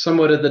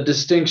somewhat of the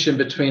distinction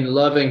between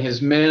loving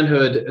his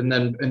manhood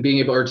and being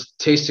able, or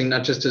tasting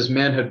not just his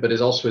manhood, but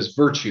also his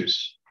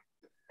virtues.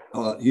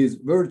 His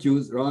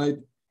virtues, right,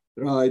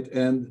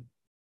 and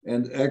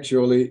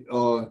actually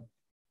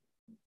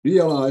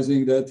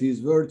realizing that his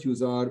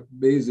virtues are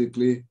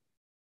basically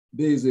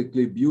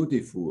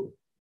beautiful,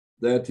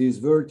 that his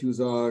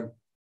virtues are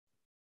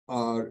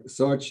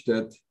such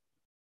that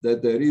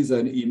there is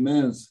an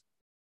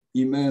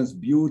immense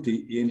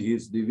beauty in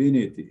his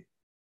divinity,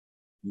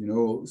 you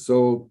know.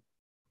 So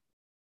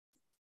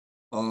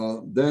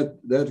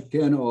that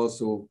can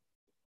also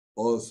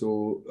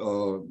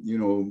you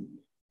know,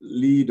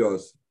 lead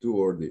us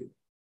toward it.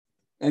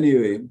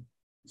 Anyway,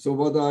 so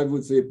what I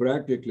would say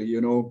practically,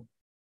 you know,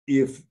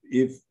 if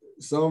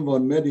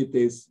someone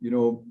meditates,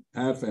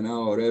 half an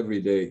hour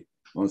every day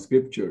on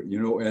scripture,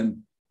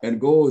 and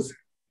goes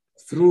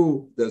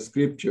through the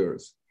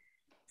scriptures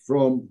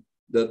from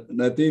the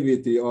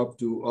nativity up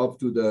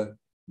to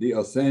the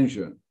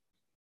ascension,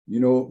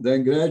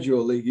 then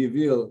gradually he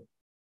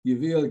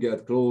will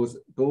get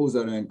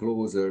closer and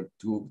closer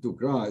to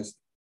Christ,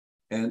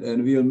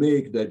 and will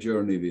make that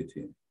journey with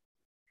him.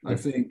 I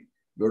think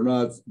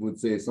Bernard would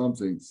say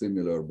something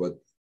similar, but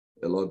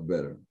a lot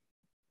better.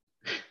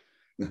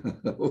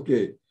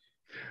 Okay,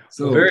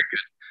 so well, very good.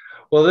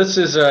 Well, this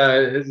is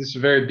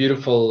very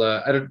beautiful.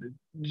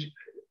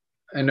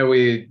 I know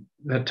we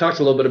had talked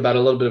a little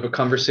bit of a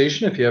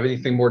conversation. If you have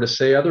anything more to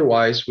say,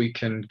 otherwise we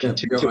can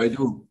continue. Yeah, I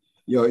do.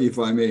 Yeah, if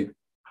I may.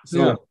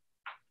 So,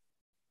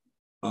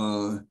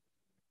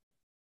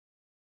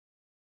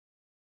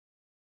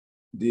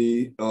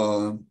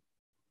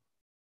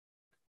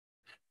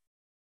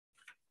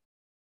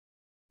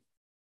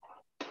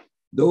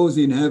 those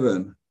in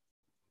heaven,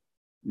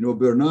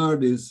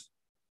 Bernard is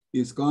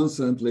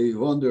constantly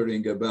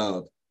wondering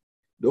about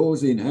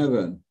those in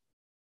heaven.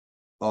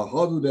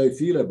 How do they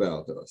feel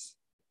about us?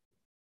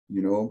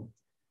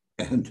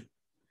 And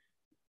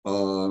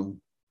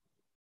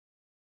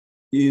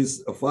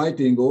is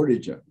fighting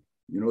Origen.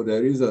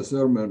 There is a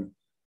sermon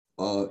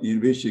in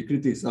which he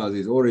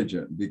criticizes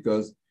Origen,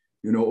 because,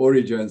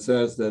 Origen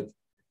says that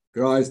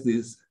Christ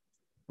is,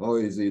 how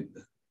is it?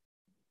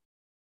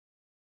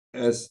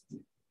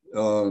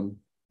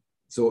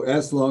 So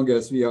as long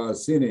as we are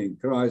sinning,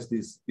 Christ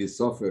is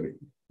suffering,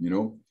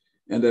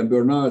 And then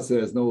Bernard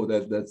says, no,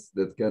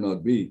 that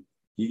cannot be.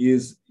 He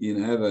is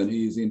in heaven,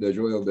 he is in the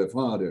joy of the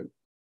Father,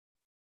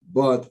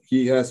 but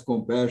he has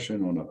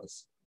compassion on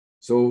us.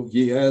 So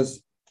he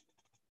has,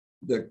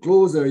 the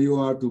closer you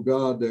are to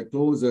God, the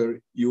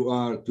closer you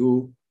are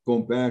to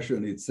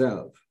compassion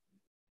itself.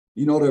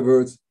 In other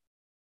words,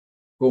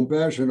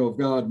 compassion of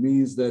God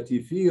means that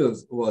he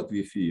feels what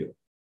we feel.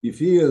 He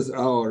feels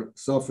our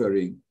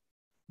suffering,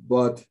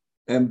 but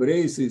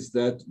embraces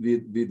that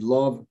with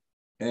love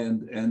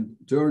and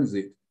turns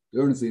it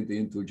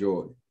into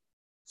joy.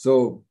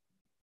 So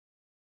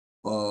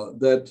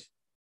that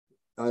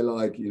I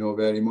like,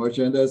 very much,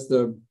 and that's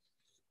the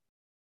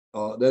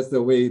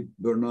way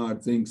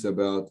Bernard thinks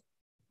about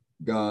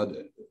God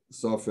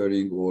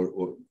suffering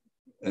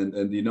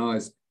and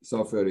denies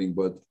suffering,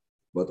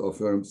 but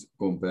affirms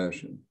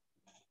compassion.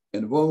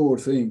 And one more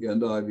thing,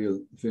 and I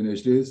will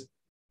finish this.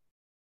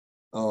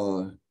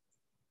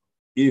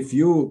 If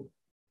you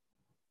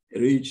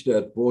reach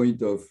that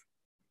point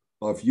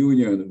of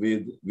union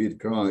with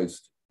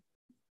Christ,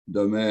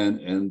 the man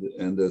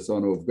and the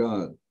Son of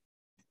God,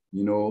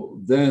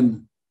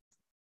 then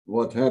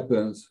what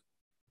happens,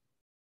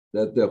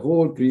 that the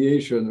whole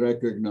creation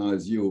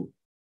recognizes you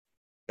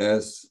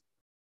as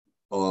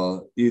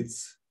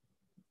its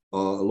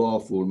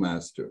lawful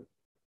master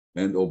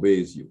and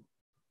obeys you.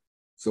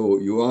 So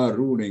you are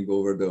ruling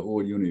over the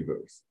whole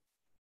universe.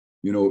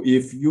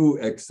 If you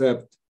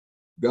accept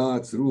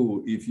God's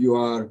rule, if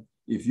your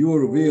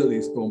will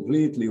is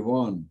completely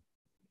one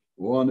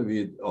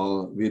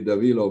with the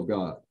will of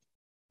God,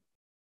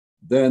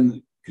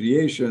 then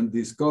creation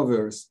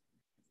discovers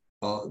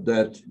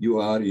that you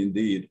are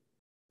indeed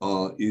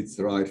its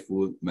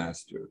rightful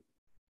master.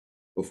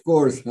 Of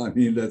course,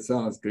 that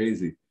sounds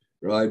crazy,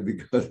 right?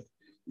 Because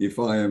if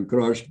I am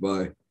crushed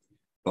by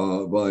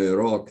a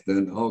rock,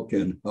 then how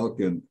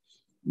can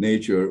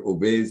nature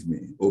obey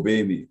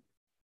me?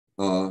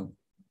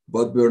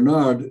 But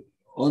Bernard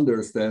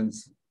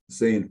understands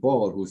Saint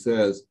Paul, who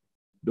says,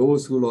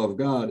 those who love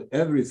God,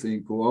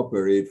 everything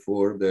cooperates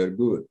for their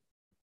good.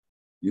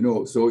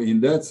 So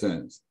in that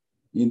sense,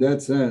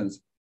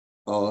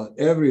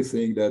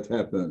 everything that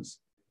happens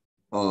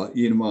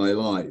in my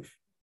life,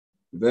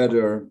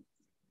 whether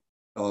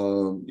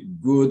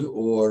good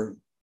or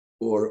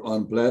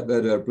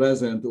whether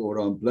pleasant or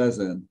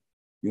unpleasant,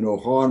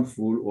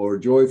 harmful or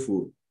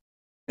joyful,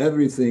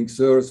 everything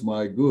serves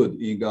my good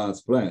in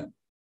God's plan.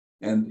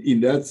 And in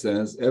that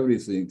sense,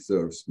 everything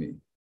serves me,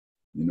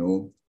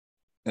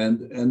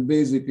 And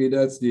basically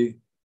that's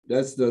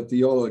the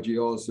theology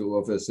also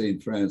of a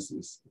Saint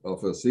Francis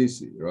of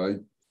Assisi, right?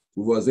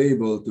 Who was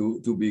able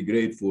to be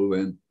grateful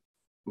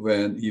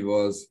when he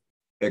was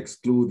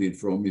excluded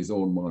from his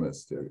own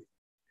monastery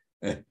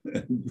and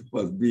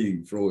was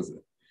being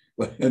frozen.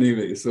 But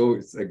anyway, so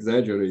it's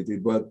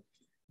exaggerated, but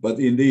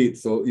indeed,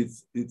 so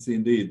it's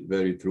indeed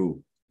very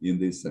true in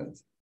this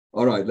sense.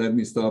 All right, let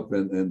me stop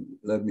and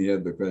let me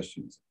have the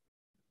questions.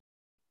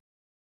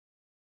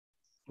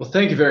 Well,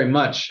 thank you very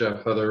much,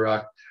 Father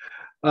Roch.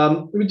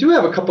 We do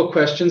have a couple of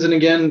questions, and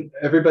again,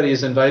 everybody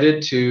is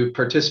invited to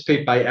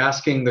participate by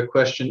asking the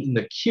question in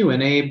the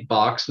Q&A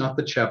box, not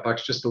the chat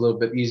box, just a little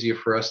bit easier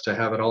for us to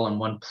have it all in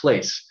one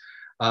place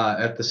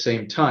at the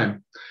same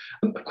time.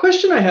 A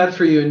question I had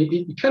for you, and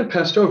you kind of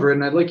passed over,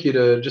 and I'd like you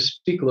to just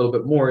speak a little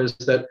bit more, is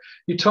that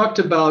you talked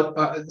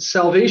about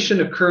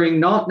salvation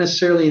occurring not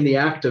necessarily in the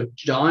act of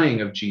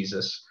dying of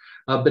Jesus,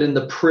 but in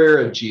the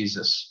prayer of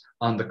Jesus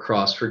on the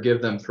cross.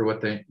 Forgive them for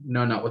what they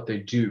know, not what they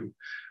do.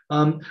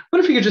 What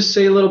if you could just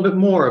say a little bit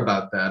more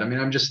about that? I mean,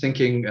 I'm just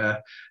thinking,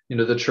 the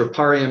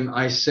Troparium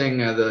I sing,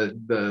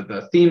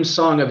 the theme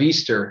song of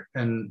Easter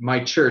in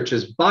my church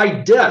is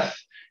 "By death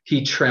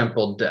he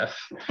trampled death."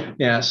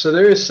 Yeah, so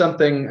there is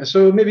something.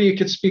 So maybe you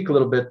could speak a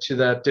little bit to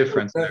that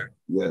difference there.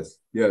 Yes,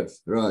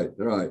 right.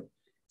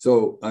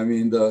 So, I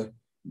mean, the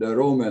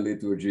Roman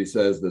liturgy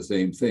says the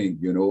same thing,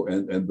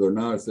 and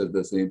Bernard said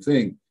the same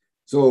thing.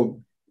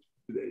 So,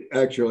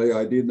 actually,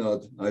 I did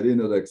not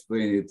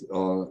explain it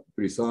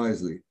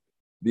precisely,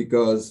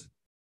 because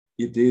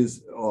it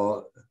is,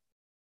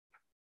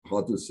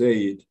 how to say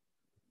it,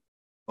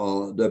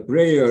 the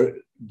prayer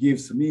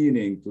gives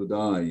meaning to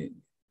dying,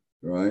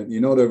 right?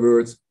 In other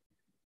words,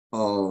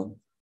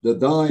 the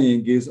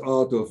dying is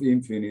out of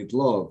infinite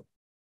love,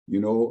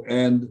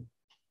 and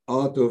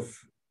out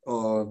of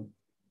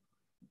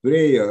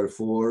prayer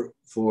for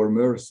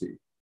mercy,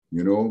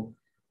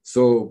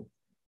 So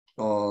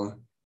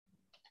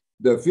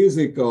the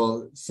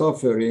physical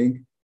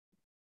suffering,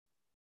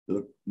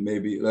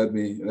 maybe let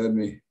me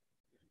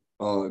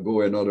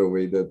go another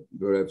way that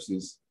perhaps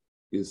is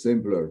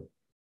simpler.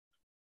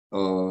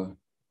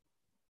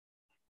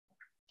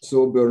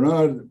 So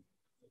Bernard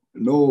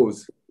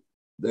knows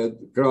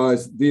that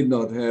Christ did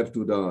not have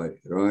to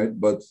die, right?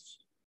 But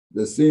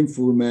the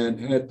sinful man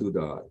had to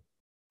die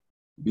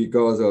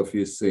because of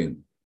his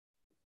sin.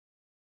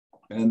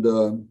 And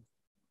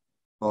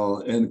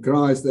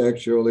Christ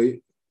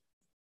actually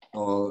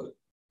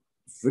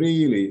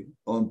freely,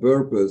 on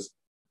purpose,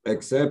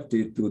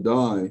 accepted to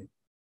die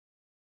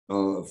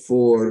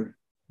for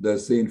the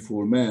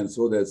sinful man,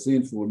 so that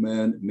sinful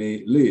man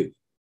may live.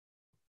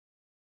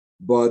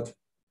 But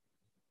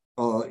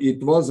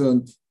it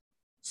wasn't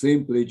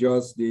simply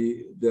just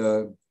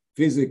the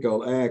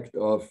physical act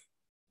of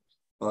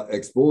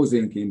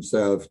exposing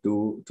himself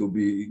to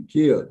be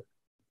killed,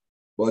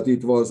 but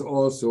it was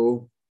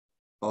also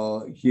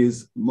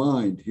his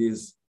mind,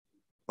 his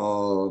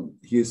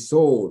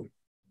soul,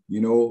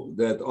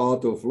 that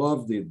out of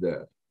love did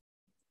that.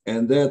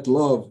 And that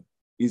love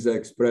is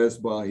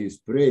expressed by his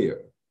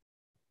prayer.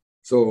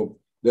 So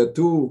the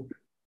two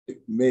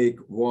make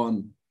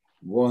one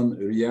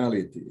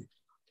reality,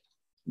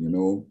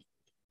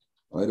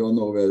 I don't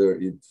know whether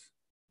it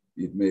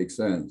makes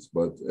sense,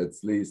 but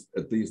at least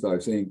I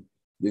think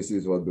this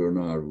is what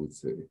Bernard would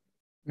say.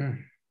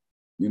 Mm.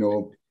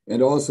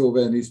 And also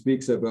when he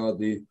speaks about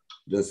the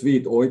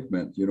sweet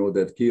ointment,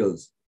 that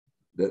kills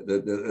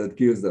that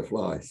kills the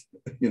flies,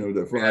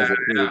 the flies are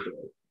pretty.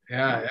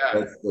 Yeah.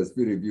 That's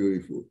very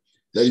beautiful.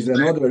 There is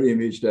another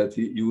image that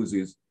he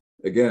uses.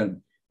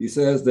 Again, he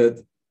says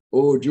that,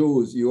 "Oh,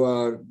 Jews, you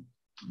are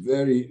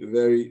very,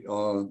 very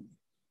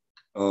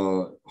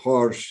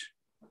harsh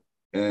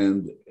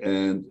and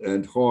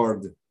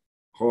hard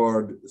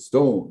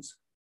stones,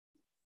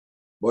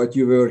 but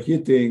you were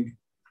hitting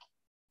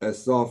a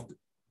soft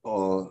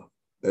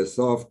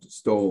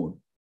stone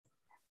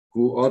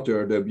who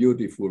uttered a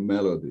beautiful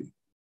melody,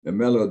 a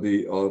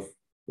melody of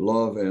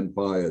love and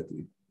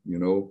piety."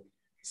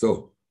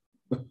 So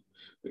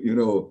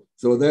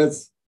so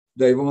that's,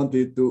 they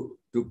wanted to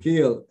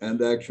kill, and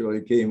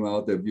actually came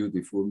out a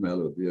beautiful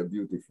melody, a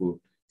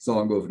beautiful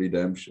song of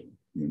redemption.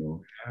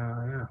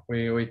 Yeah,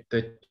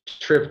 they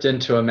tripped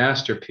into a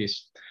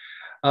masterpiece.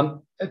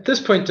 At this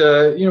point,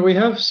 we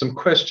have some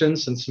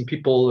questions, and some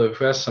people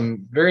have asked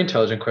some very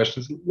intelligent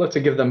questions. I'd love to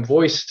give them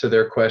voice to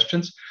their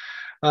questions.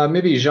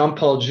 Maybe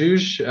Jean-Paul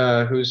Juge,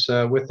 who's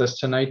with us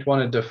tonight,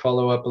 wanted to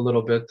follow up a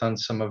little bit on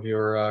some of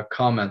your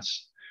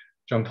comments.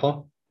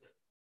 Jean-Paul?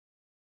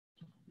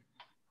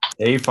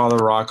 Hey, Father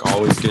Roch,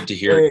 always good to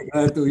hear you.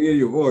 Glad to hear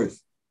your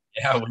voice.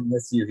 Yeah, we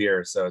miss you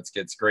here, so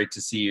it's great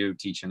to see you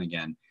teaching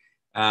again.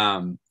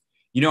 I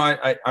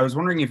was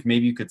wondering if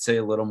maybe you could say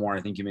a little more.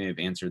 I think you may have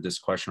answered this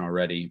question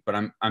already, but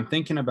I'm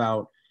thinking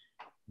about,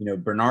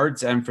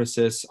 Bernard's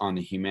emphasis on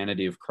the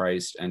humanity of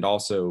Christ, and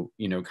also,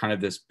 kind of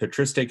this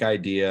patristic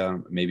idea,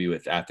 maybe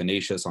with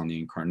Athanasius on the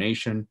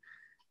incarnation,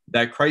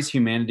 that Christ's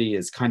humanity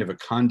is kind of a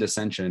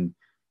condescension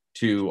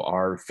to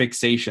our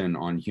fixation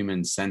on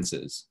human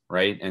senses,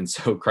 right? And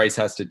so Christ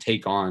has to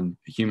take on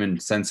a human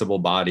sensible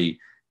body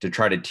to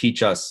try to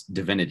teach us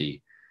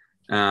divinity.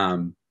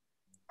 And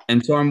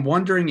so I'm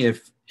wondering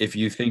if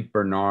you think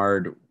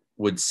Bernard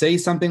would say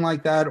something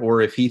like that,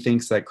 or if he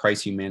thinks that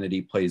Christ's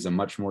humanity plays a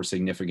much more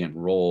significant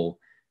role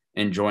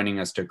in joining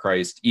us to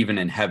Christ, even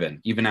in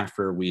heaven, even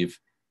after we've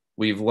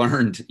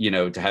learned,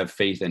 to have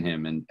faith in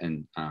him,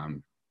 and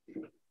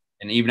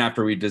even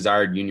after we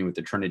desired union with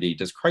the Trinity.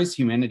 Does Christ's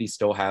humanity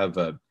still have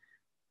a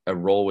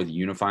role with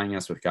unifying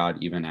us with God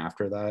even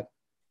after that?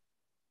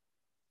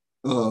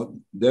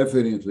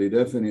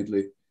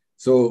 Definitely.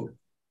 So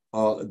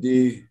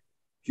the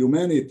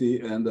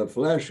humanity and the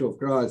flesh of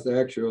Christ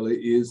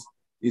actually is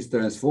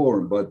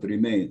transformed, but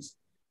remains.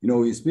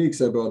 He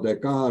speaks about the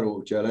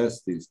caro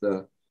celestis,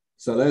 the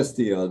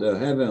celestial, the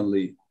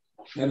heavenly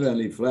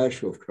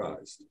flesh of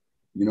Christ,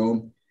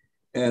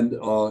 and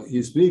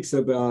he speaks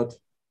about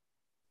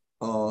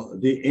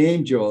the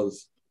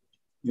angels,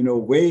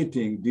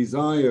 waiting,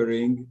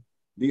 desiring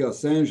the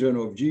ascension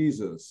of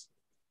Jesus.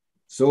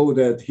 so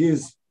that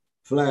his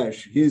flesh,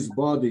 his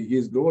body,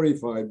 his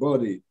glorified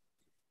body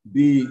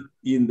be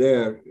in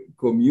their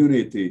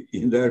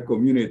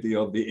community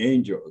of the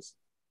angels.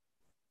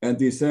 And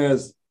he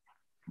says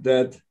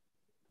that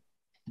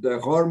the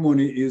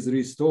harmony is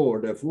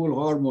restored, the full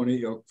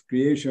harmony of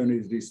creation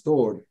is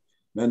restored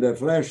when the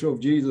flesh of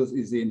Jesus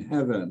is in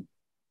heaven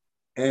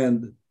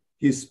and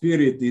his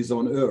spirit is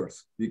on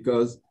earth,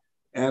 because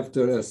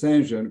after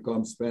ascension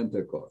comes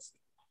Pentecost.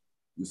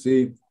 You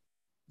see,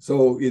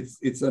 so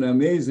it's an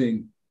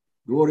amazing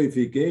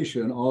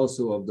glorification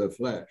also of the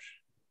flesh,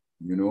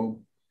 you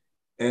know.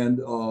 And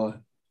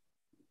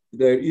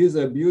there is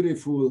a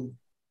beautiful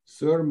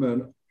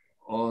sermon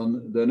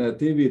on the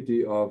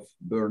Nativity of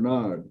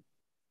Bernard,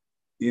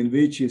 in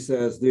which he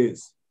says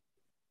this.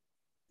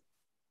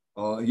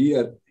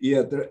 He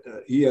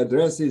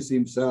addresses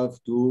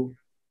himself to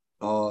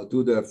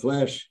the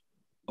flesh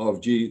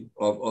of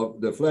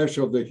the flesh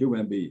of the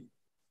human being,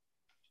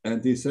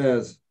 and he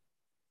says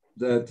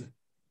that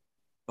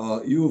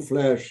you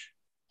flesh,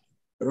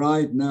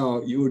 right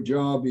now your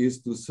job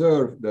is to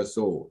serve the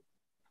soul.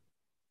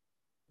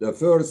 The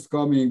first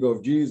coming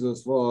of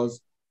Jesus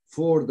was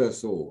for the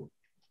soul,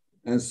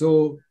 and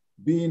so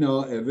be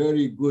now a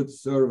very good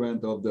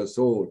servant of the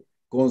soul.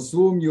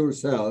 Consume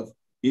yourself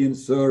in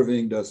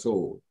serving the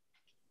soul.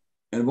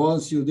 And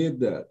once you did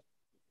that,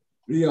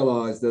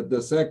 realize that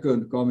the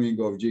second coming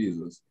of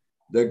Jesus,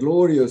 the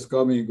glorious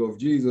coming of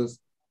Jesus,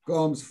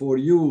 comes for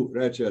you,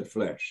 wretched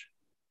flesh,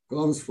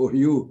 comes for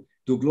you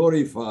to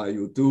glorify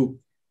you,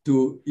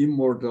 to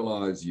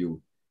immortalize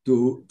you,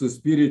 to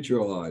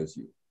spiritualize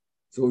you.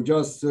 So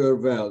just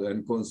serve well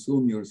and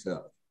consume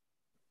yourself.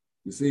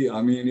 You see,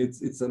 I mean,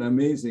 it's an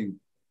amazing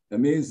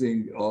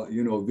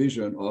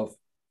vision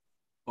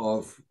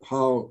of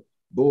how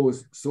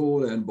both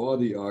soul and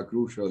body are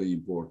crucially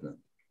important.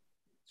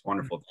 It's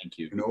wonderful. Thank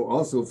you. You know,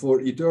 also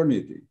for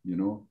eternity, you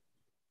know.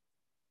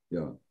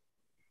 Yeah.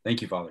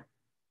 Thank you, Father.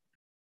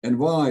 And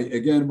why?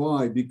 Again,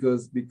 why?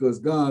 Because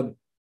God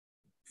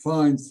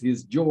finds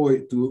his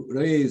joy to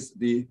raise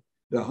the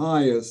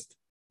highest,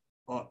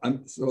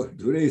 to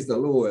raise the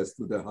lowest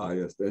to the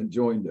highest and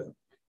join them.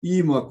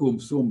 Ima cum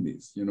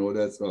summis, you know,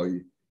 that's how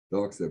he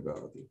talks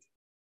about it.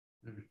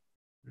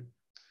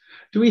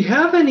 Do we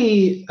have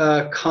any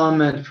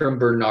comment from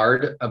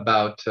Bernard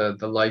about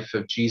the life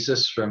of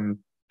Jesus from,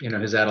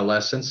 his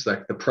adolescence,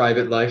 like the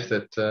private life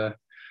that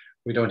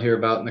we don't hear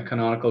about in the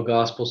canonical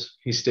Gospels?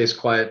 He stays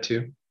quiet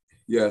too.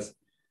 Yes,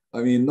 I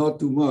mean, not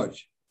too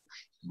much,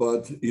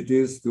 but it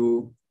is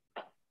to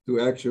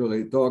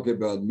actually talk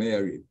about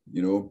Mary,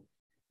 you know,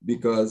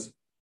 because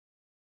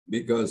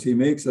he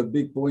makes a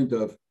big point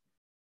of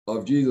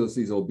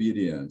Jesus'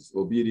 obedience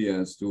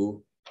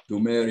to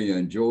Mary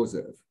and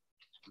Joseph.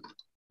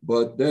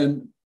 But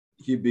then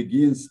he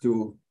begins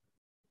to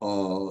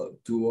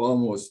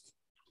almost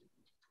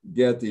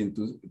get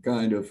into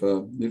kind of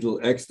a little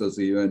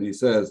ecstasy when he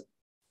says,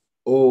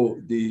 oh,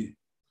 the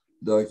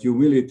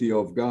humility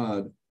of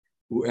God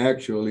who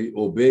actually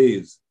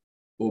obeys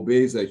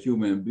a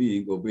human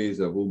being, obeys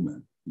a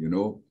woman, you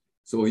know?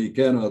 So he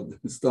cannot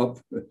stop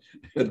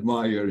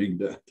admiring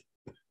that.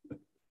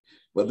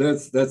 But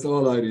that's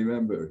all I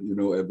remember, you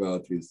know,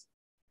 about his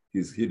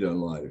hidden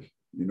life,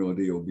 you know,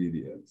 the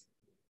obedience.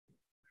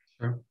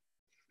 Sure.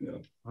 Yeah.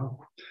 Wow.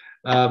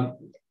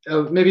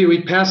 Maybe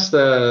we pass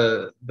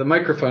the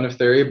microphone if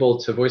they're able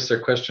to voice their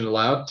question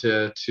aloud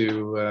to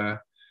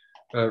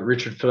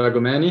Richard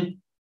Fragomeni.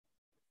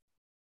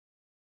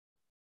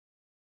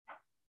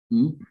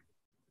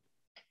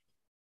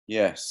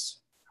 Yes.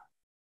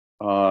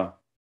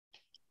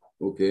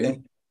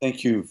 Okay.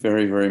 Thank you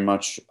very, very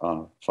much,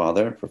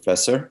 Father,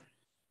 Professor.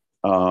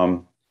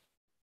 My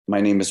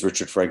name is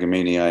Richard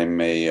Fragomeni. I'm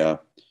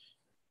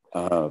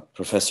a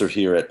professor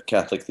here at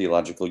Catholic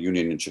Theological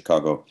Union in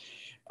Chicago.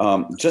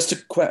 Just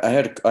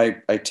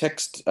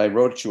I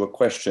wrote you a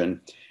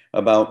question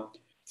about,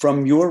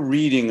 from your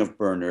reading of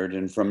Bernard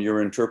and from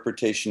your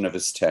interpretation of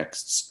his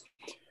texts,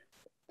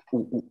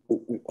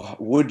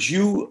 would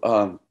you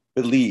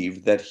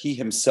believe that he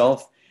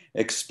himself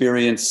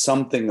experienced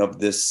something of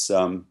this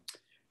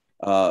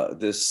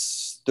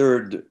this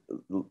third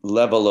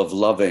level of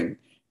loving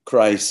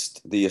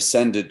Christ, the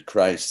ascended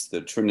Christ,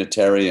 the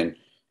Trinitarian,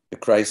 the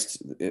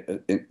Christ,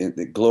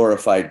 the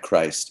glorified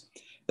Christ,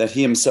 that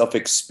he himself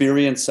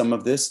experienced some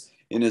of this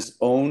in his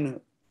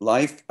own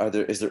life?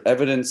 Is there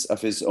evidence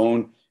of his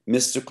own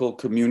mystical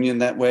communion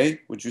that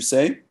way, would you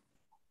say?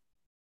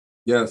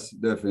 Yes,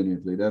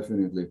 definitely.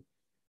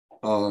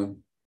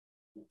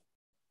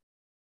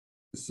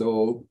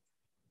 So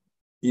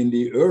in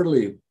the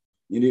early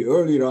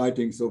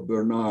writings of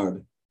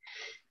Bernard,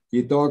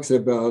 he talks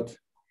about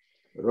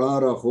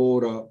rara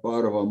hora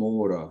parva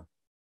mora.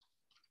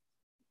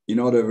 In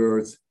other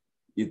words,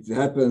 it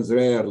happens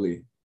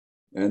rarely,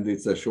 and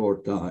it's a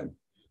short time.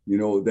 You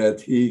know,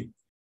 that he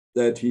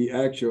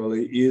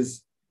actually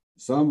is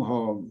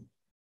somehow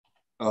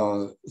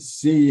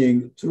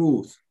seeing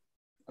truth.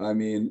 I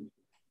mean,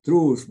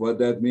 truth, what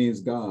that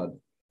means, God.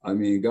 I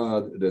mean,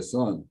 God the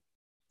Son.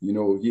 You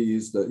know, he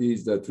is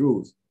the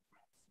truth.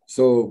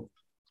 So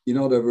in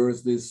other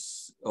words,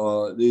 this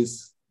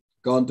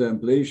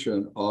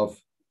contemplation of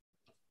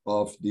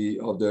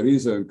the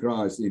risen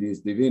Christ in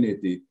his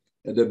divinity.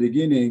 At the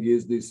beginning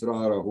is this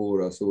rara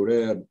hora, so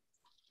rare.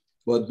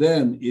 But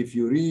then, if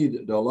you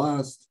read the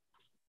last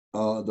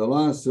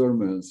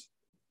sermons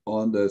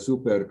on the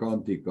Super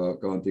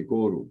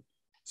Canticorum,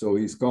 so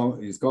his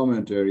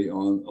commentary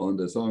on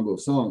the Song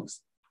of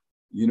Songs,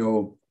 you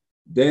know,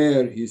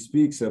 there he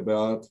speaks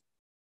about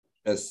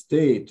a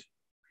state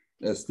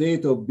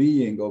of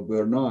being of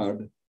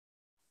Bernard,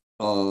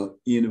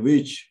 in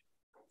which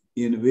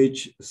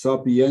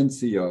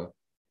sapientia,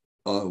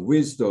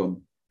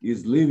 wisdom,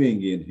 is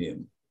living in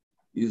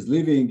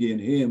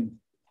him,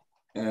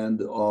 and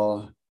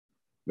well,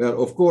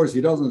 of course,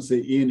 he doesn't say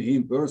in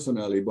him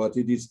personally, but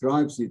he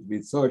describes it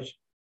with such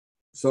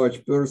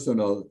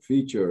personal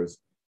features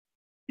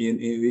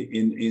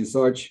in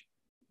such,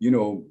 you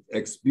know,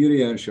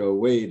 experiential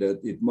way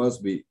that it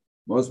must be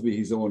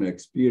his own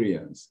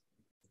experience,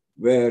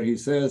 where he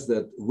says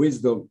that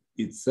wisdom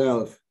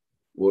itself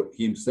or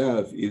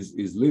himself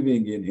is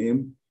living in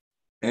him,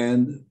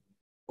 and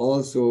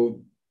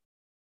also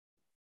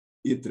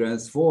it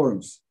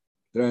transforms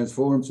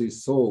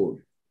his soul,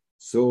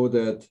 so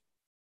that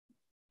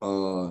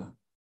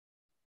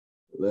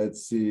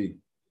let's see,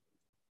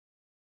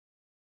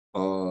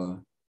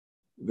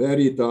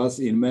 veritas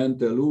in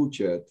mente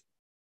lucet,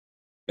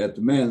 et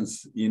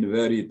mens in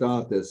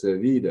veritatis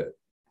videt.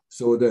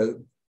 So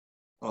that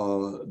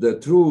the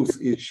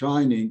truth is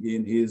shining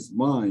in his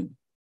mind,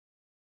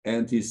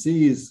 and he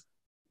sees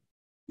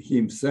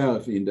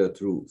himself in the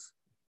truth,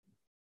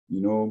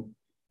 you know.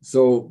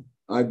 So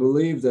I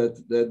believe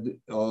that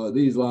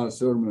these last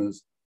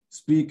sermons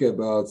speak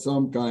about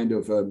some kind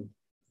of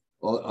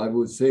I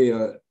would say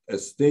a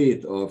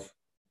state of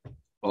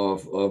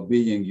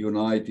being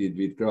united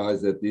with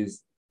Christ that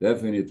is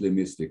definitely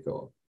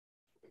mystical.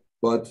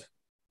 But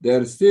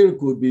there still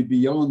could be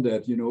beyond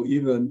that, you know,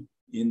 even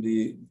in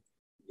the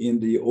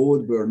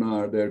old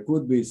Bernard, there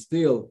could be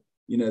still,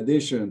 in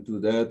addition to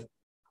that,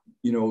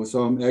 you know,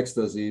 some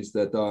ecstasies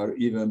that are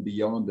even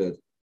beyond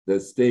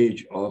that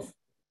stage of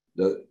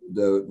the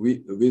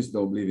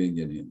wisdom living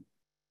in him.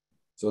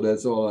 So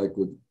that's all I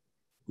could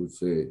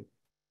say.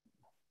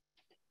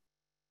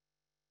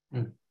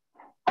 I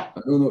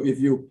don't know if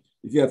you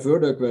have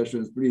further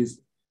questions,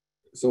 please.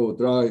 So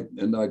try,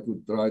 and I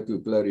could try to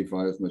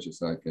clarify as much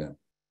as I can.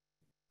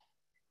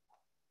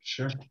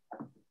 Sure.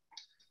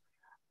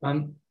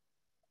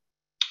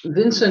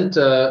 Vincent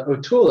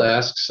O'Toole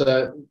asks,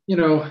 you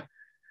know,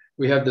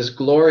 we have this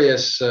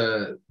glorious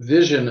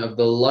vision of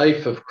the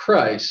life of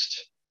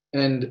Christ,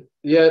 and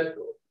yet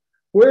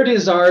where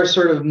does our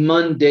sort of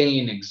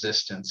mundane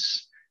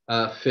existence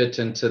fit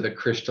into the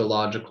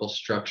Christological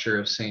structure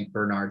of St.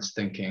 Bernard's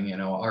thinking? You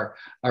know,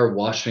 our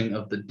washing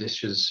of the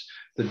dishes,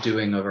 the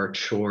doing of our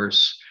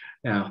chores,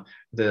 you know,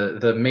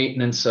 the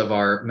maintenance of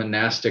our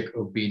monastic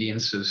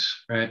obediences,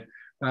 right?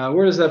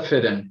 Where does that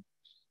fit in?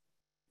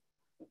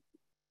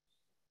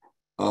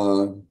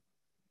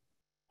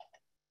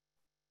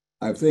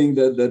 I think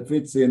that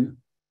fits in,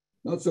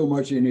 not so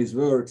much in his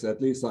works,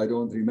 at least I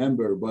don't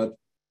remember, but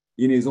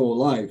in his own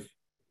life,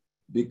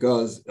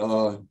 because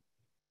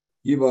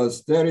he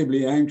was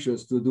terribly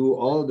anxious to do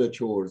all the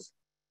chores,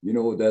 you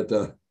know, that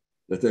a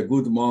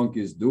good monk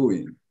is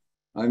doing.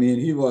 I mean,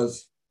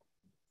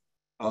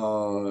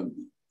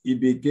 he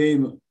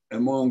became a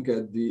monk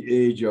at the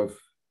age of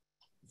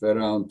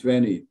around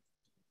 20,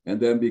 and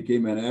then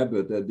became an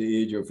abbot at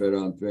the age of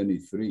around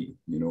 23,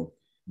 you know.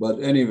 But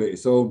anyway,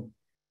 so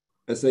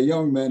as a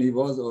young man, he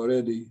was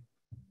already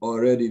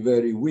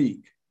very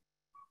weak.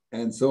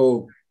 And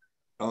so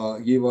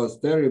he was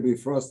terribly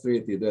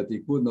frustrated that he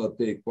could not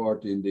take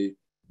part in the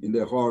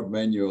hard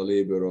manual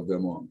labor of the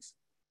monks.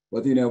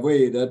 But in a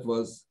way, that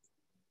was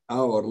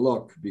our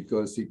luck,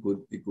 because he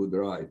could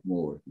write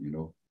more, you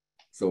know.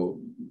 So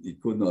it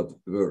could not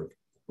work.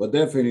 But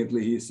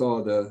definitely he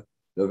saw the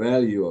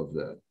value of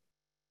that.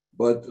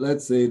 But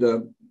let's say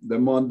the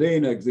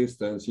mundane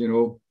existence, you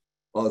know,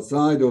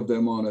 outside of the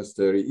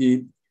monastery,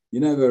 he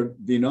never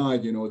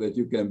denied, you know, that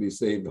you can be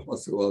saved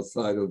also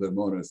outside of the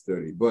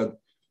monastery. But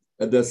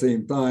at the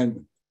same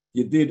time,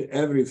 he did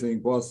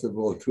everything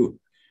possible to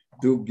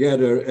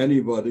gather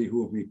anybody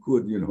whom he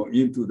could, you know,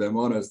 into the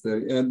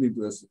monastery and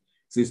into a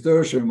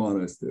Cistercian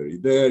monastery.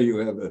 There you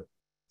have a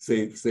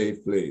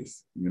safe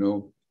place, you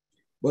know.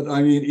 But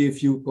I mean,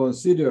 if you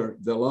consider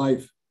the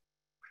life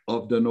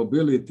of the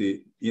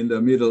nobility in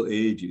the Middle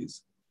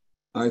Ages,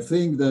 I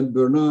think that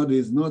Bernard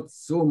is not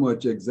so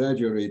much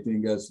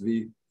exaggerating as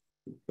we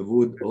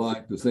would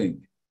like to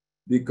think,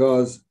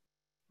 because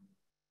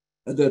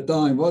at the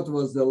time, what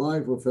was the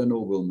life of a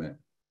nobleman?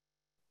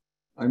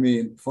 I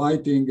mean,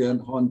 fighting and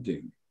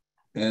hunting,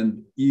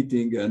 and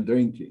eating and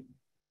drinking,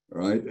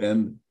 right?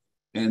 And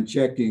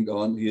checking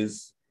on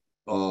his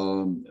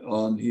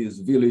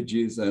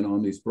villages and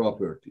on his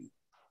property.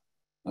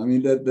 I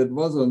mean, that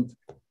wasn't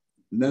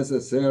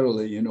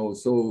necessarily, you know,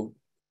 so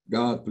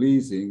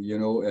God-pleasing, you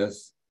know,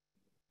 as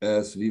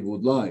we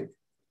would like.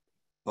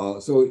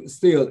 So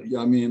still,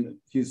 I mean,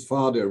 his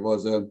father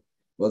was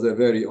was a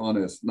very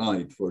honest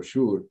knight for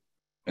sure.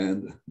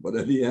 But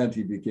at the end,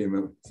 he became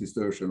a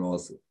Cistercian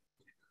also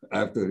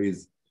after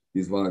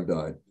his wife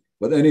died.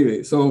 But anyway,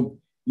 so,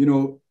 you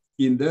know,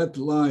 in that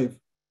life,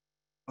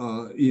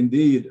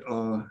 indeed,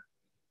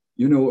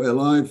 you know, a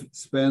life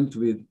spent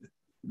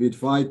with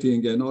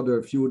fighting another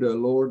feudal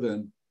lord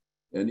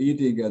and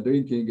eating and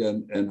drinking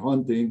and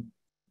hunting,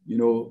 you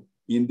know,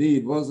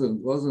 indeed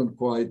wasn't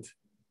quite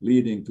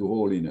leading to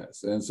holiness.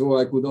 And so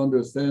I could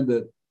understand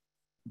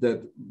that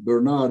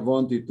Bernard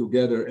wanted to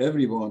gather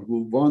everyone who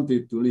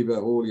wanted to live a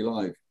holy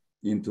life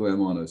into a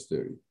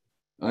monastery.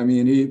 I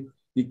mean,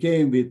 he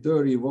came with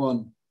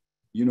 31,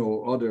 you know,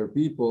 other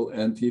people,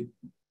 and he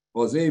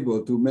was able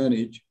to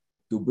manage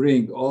to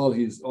bring all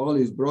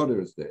his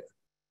brothers there,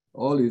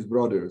 all his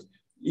brothers,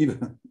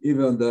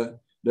 even the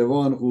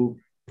one who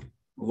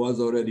was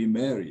already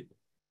married.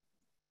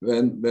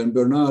 When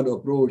Bernard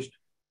approached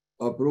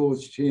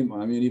him,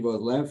 I mean, he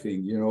was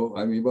laughing, you know,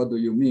 I mean, what do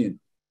you mean?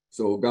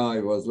 So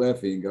Guy was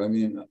laughing, I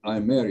mean,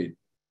 I'm married.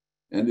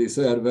 And he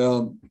said,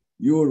 well,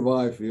 your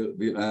wife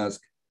will ask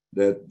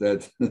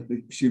that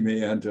she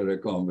may enter a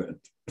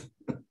convent.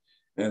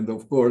 And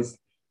of course,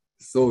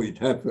 so it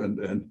happened,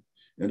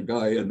 and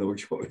Guy had no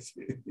choice.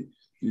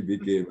 He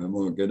became a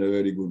monk, and a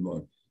very good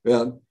monk.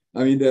 Well,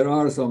 I mean, there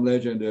are some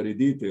legendary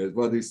details.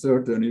 What is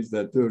certain is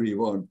that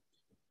 31,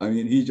 I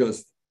mean, he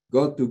just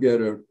got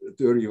together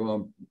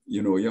 31,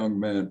 you know, young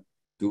men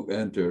to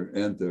enter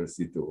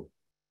Cîteaux.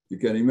 You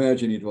can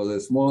imagine it was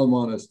a small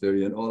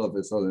monastery, and all of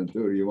a sudden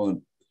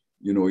 31,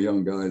 you know,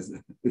 young guys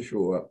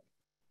show up.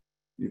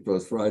 It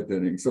was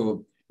frightening.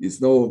 So it's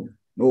no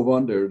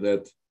wonder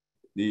that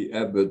the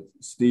Abbot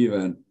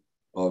Stephen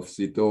of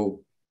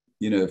Cîteaux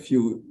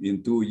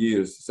in 2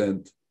 years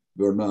sent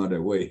Bernard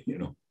away, you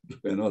know, to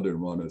another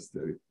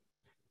monastery.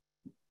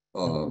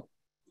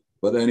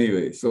 But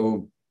anyway,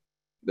 so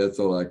that's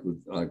all I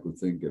could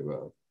think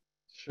about.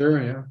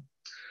 Sure, yeah.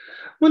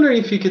 Wondering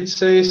if you could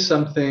say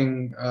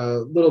something a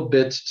little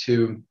bit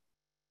to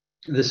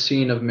the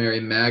scene of Mary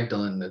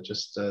Magdalene, that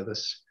just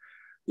this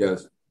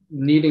Yes,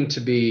 needing to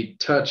be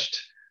touched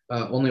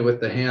only with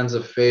the hands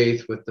of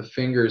faith, with the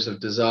fingers of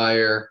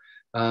desire.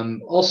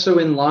 Also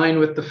in line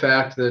with the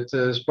fact that,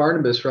 as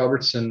Barnabas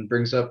Robertson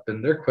brings up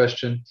in their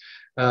question,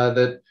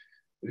 that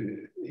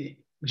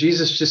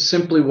Jesus just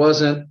simply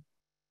wasn't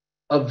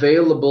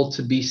available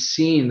to be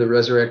seen, the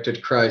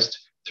resurrected Christ,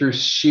 through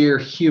sheer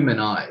human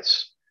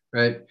eyes,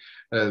 right?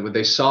 When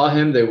they saw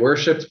him, they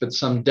worshiped, but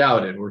some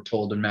doubted, we're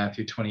told in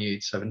Matthew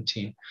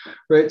 28:17,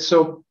 right?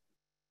 So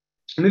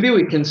maybe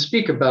we can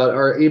speak about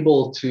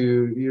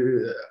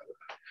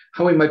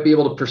how we might be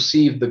able to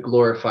perceive the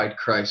glorified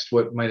Christ,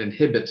 what might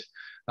inhibit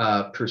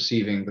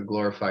perceiving the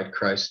glorified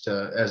Christ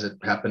as it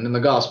happened in the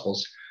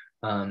Gospels.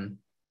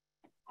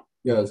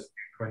 Yes.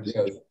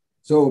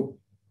 So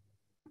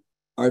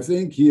I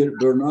think here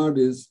Bernard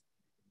is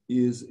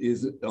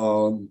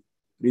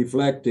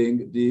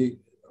reflecting the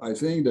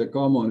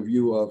common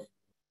view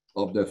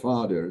of the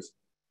fathers,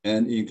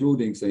 and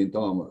including St.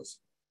 Thomas.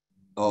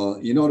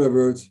 In other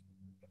words,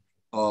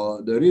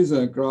 the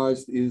risen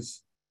Christ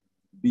is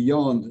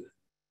beyond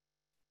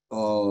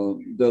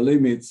the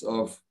limits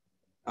of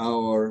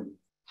our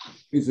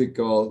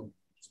physical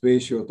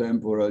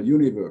spatio-temporal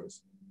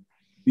universe,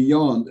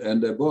 beyond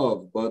and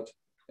above, but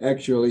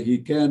actually he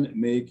can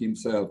make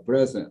himself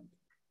present.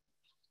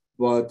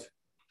 But,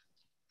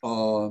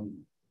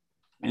 and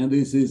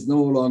this is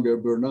no longer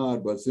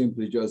Bernard, but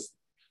simply just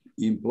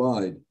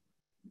implied,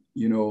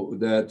 you know,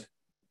 that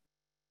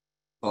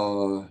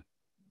well,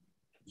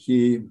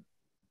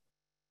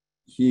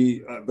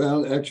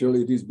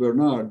 actually it is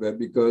Bernard, but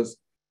because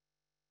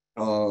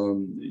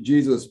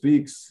Jesus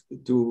speaks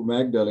to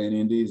Magdalene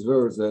in these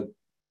words that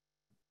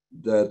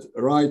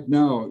right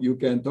now you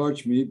can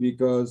touch me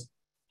because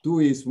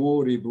tuis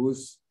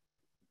moribus,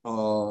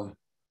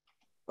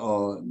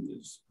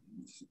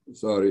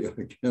 sorry, I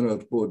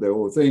cannot quote the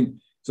whole thing.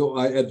 So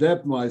I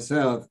adapt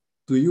myself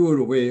to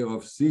your way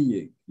of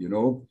seeing, you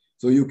know,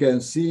 so you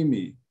can see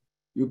me.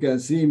 You can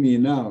see me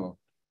now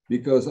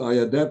because I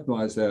adapt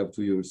myself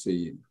to your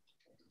seeing.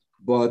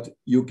 But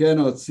you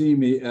cannot see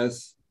me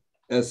as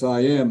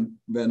I am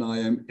when I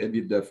am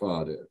with the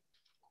Father,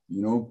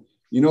 you know.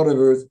 In other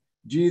words,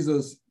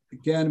 Jesus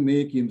can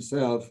make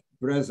himself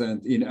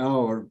present in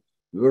our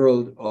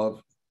world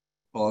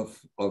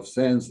of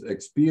sense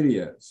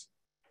experience,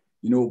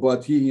 you know,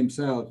 but he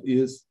himself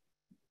is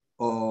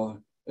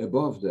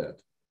above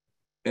that.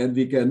 And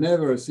we can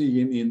never see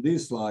him in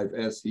this life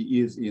as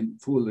he is in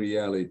full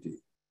reality.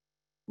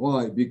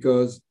 Why?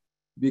 Because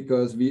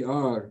we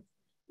are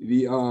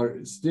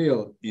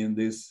still in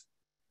this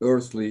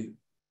earthly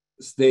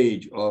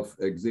stage of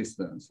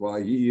existence.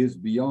 Why? He is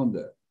beyond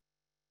that,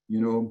 you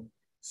know.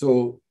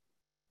 So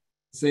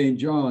St.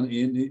 John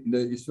in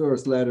his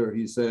first letter,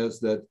 he says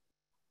that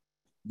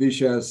we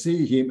shall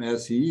see him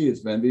as he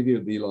is when we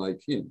will be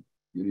like him.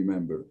 You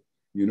remember,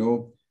 you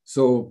know.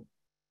 So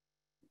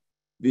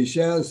we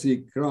shall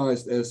see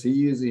Christ as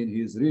he is in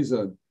his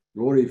risen,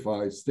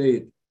 glorified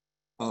state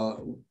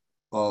only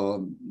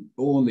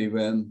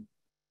when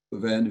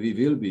when we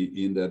will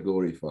be in that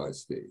glorified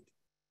state.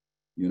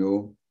 You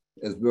know,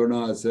 as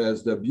Bernard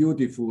says, the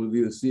beautiful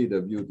will see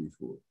the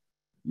beautiful.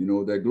 You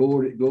know, the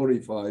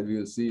glorified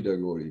will see the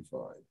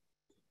glorified.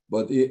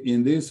 But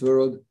in this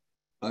world,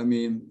 I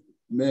mean,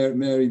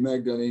 Mary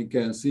Magdalene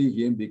can see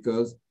him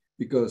because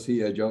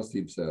he adjusts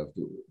himself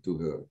to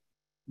her,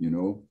 you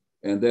know,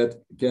 and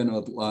that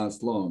cannot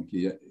last long.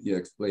 He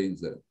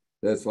explains that.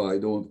 That's why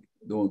don't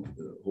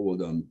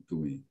hold on to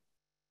me,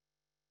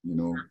 you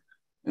know.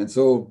 And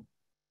so,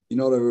 in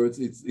other words,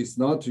 it's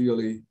not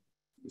really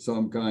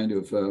some kind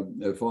of a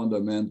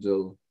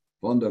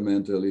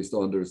fundamentalist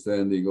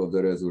understanding of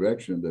the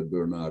resurrection that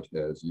Bernard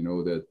has, you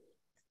know, that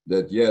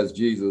yes,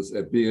 Jesus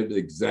appeared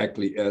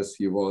exactly as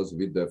he was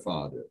with the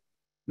Father.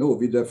 No,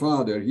 with the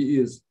Father, he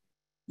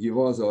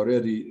was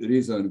already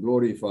risen,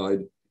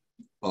 glorified,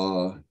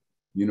 you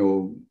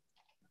know,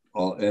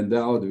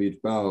 endowed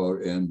with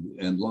power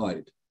and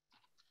light.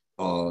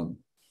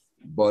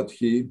 But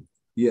he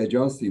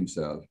adjusts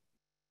himself.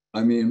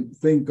 I mean,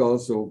 think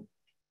also,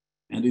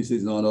 and this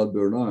is not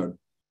Bernard,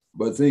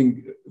 but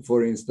think,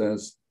 for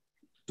instance,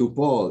 to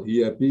Paul.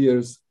 He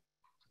appears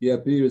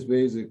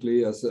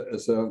basically as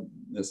a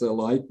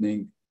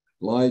lightning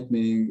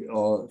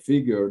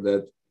figure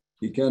that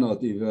he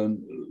cannot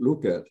even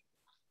look at,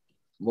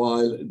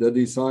 while the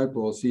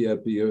disciples he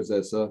appears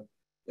as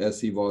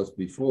he was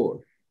before.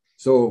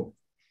 So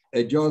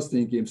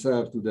adjusting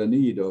himself to the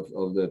need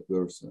of that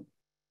person,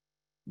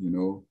 you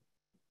know.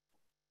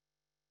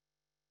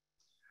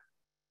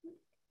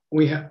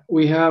 We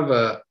have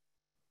a,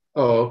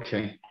 oh,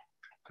 okay.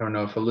 I don't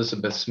know if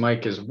Elizabeth's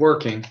mic is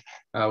working.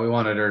 We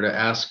wanted her to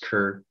ask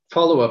her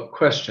follow-up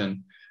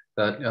question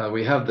that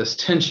we have this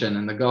tension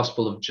in the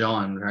Gospel of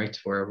John, right?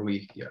 Where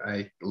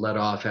I led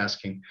off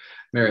asking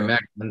Mary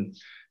Magdalene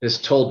is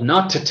told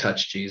not to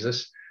touch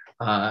Jesus,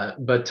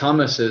 but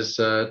Thomas is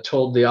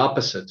told the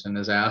opposite and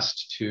is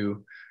asked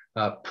to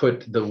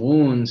put the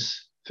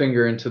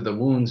finger into the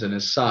wounds in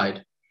his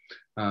side.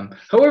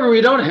 However,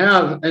 we don't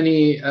have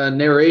any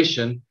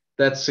narration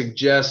that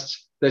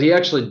suggests that he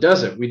actually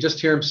does it. We just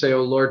hear him say,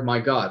 "Oh Lord,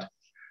 my God,"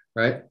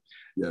 right?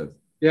 Yes.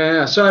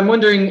 Yeah. So I'm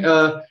wondering,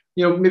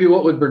 you know, maybe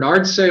what would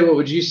Bernard say? What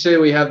would you say?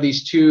 We have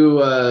these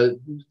two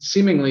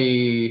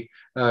seemingly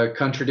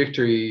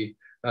contradictory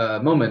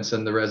moments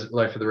in the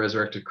life of the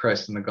resurrected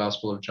Christ in the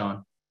Gospel of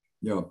John.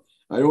 Yeah,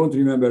 I don't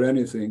remember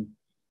anything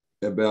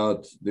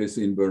about this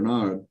in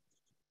Bernard,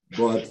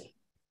 but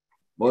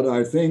what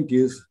I think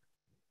is,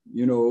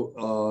 you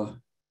know,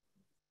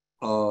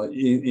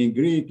 in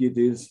Greek it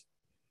is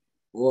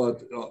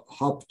what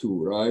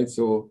haptu, right?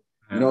 So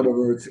in other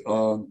words,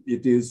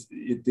 it is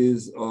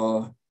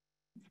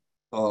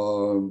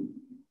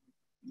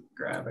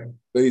grabbing.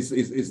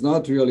 It's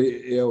not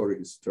really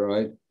aorist,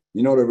 right?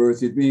 In other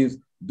words, it means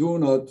do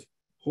not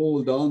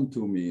hold on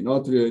to me,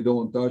 not really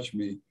don't touch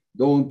me,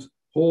 don't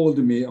hold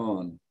me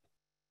on.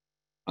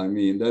 I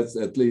mean, that's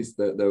at least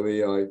the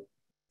way I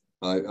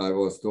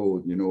was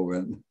told, you know,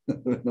 when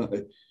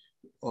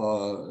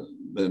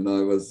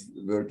I was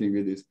working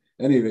with this.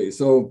 Anyway,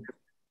 so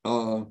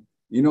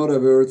in other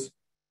words,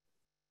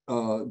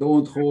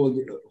 don't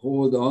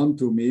hold on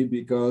to me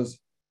because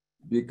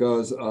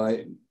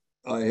I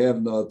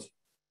have not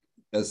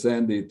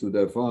ascended to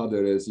the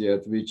Father as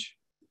yet, which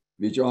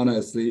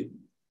honestly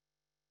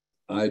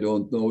I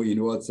don't know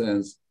in what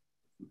sense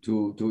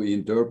to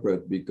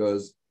interpret,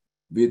 because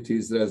with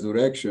his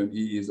resurrection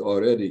he is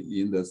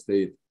already in the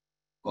state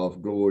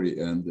of glory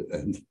and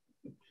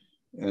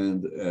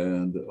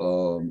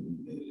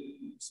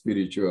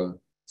spiritual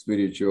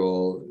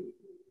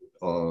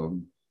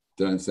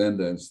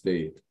transcendent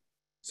state.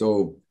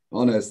 So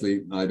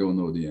honestly, I don't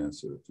know the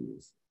answer to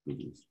this.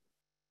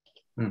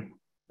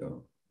 Yeah.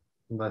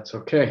 That's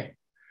okay.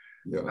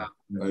 Yeah,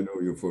 I know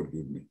you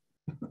forgive me.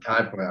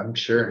 I'm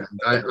sure.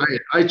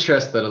 I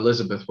trust that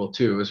Elizabeth will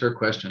too. It was her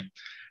question.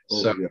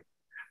 Oh, So yeah.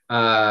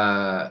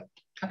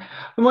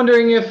 I'm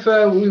wondering if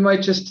we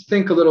might just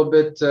think a little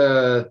bit.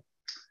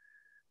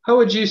 How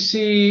would you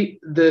see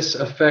this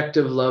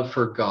effective love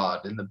for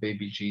God in the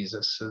baby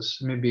Jesus? As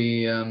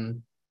maybe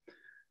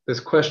this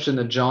question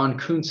that John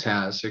Kuntz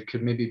has, it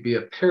could maybe be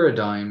a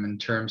paradigm in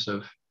terms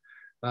of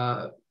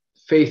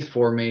faith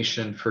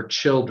formation for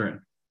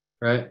children,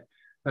 right?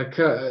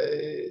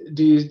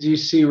 Do you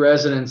see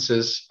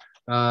resonances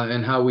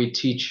in how we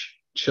teach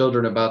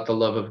children about the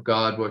love of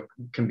God, what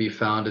can be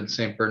found in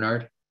St.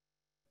 Bernard?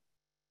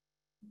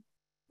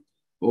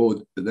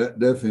 Oh,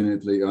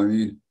 definitely. I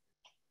mean,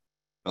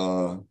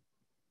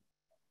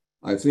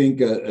 I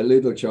think a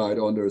little child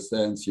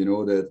understands, you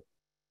know,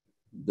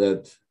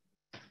 that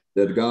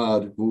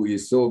God, who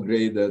is so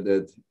great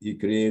that he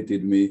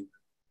created me,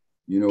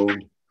 you know,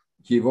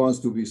 he wants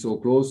to be so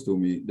close to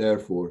me.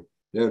 Therefore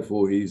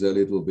he's a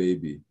little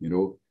baby, you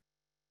know,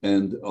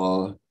 and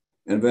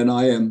when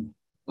I am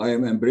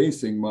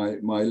embracing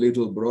my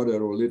little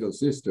brother or little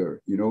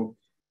sister, you know,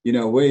 in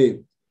a way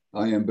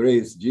I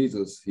embrace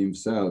Jesus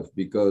himself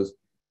because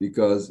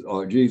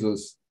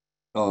Jesus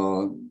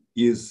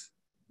is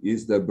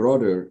the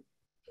brother,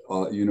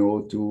 you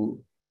know,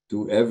 to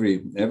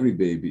every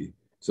baby.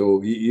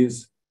 So he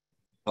is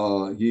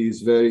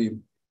very,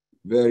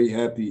 very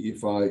happy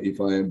if I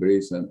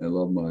embrace and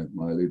love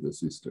my little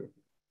sister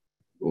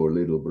or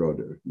little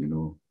brother, you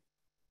know.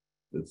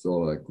 That's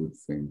all I could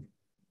think.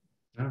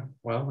 Yeah,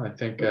 well, I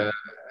think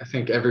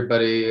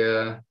everybody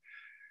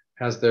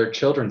has their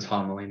children's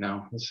homily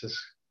now. It's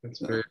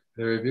very,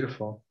 very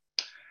beautiful.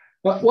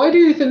 Why do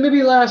you think,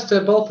 maybe last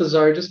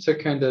Balthazar, just to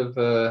kind of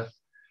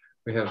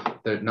we have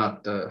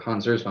not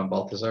Hans Urs von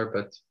Balthazar,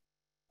 but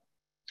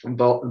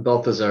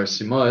Balthazar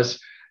Simoes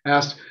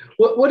asked,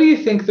 what do you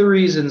think the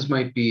reasons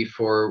might be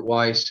for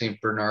why St.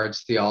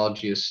 Bernard's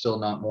theology is still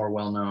not more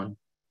well known?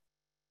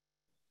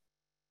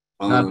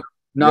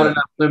 Not enough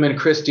Lumen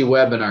Christi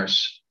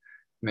webinars,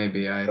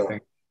 maybe, I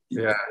think.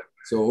 Yeah.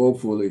 So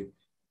hopefully,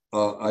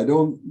 I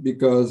don't,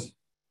 because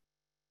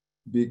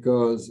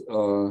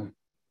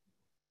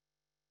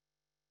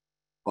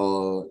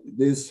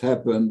this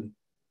happened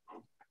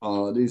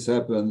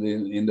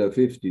in the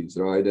 50s,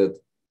 right? That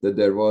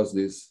there was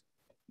this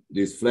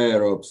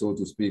flare up, so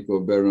to speak,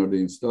 of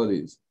Bernardine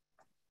studies.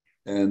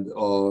 And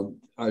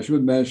I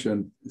should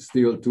mention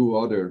still two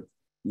other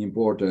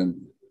important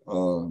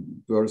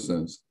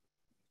persons.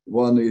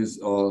 One is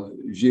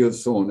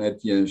Gilson,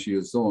 Etienne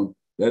Gilson.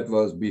 That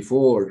was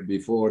before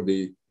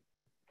the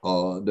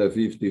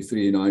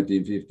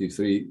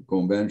 1953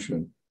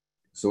 convention.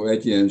 So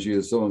Etienne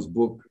Gilson's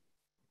book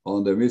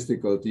on the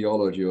mystical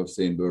theology of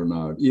Saint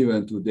Bernard,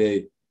 even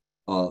today,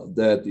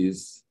 that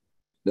is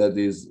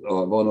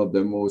one of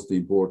the most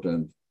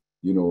important,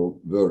 you know,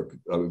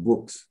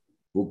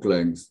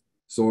 book-length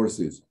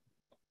sources.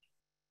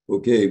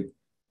 Okay,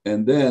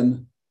 and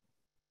then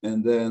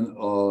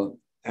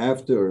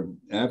after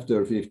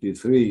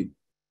 53,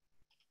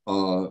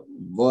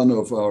 one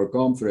of our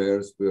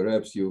confreres,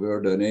 perhaps you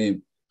heard the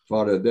name,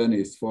 Father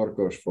Denis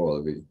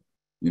Farkasfalvi,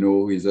 you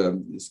know, he's a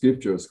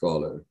scripture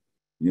scholar.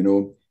 You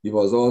know, he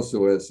was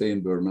also a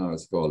Saint Bernard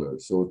scholar.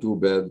 So too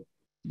bad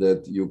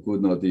that you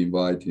could not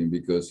invite him,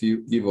 because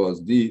he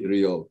was the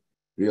real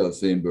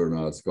Saint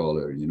Bernard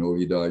scholar. You know,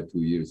 he died 2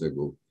 years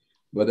ago.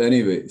 But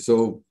anyway,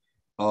 so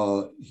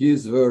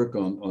his work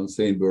on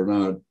Saint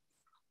Bernard,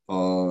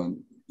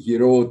 he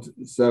wrote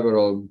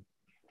several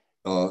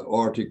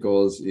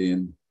articles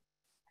in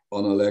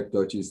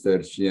Analecta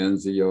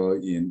Cisterciensia,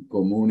 in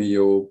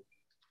Communio,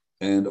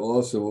 and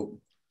also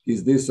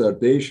his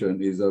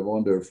dissertation is a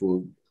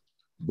wonderful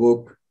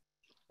book,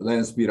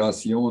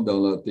 L'Inspiration dans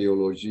la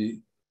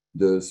théologie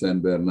de Saint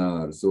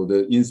Bernard. So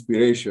the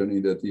inspiration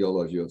in the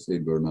theology of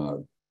Saint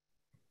Bernard.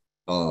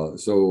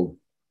 So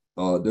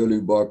de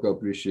Lubac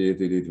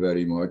appreciated it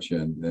very much,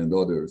 and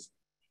others.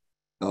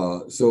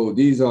 So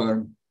these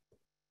are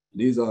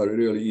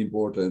really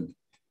important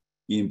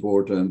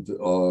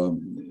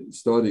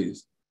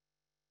studies.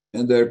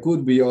 And there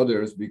could be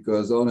others,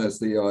 because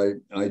honestly,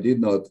 I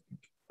did not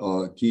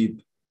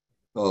keep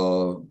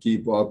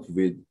up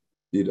with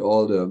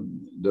all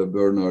the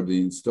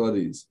Bernardine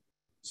studies.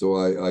 So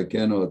I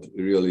cannot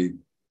really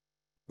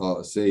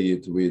say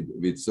it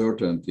with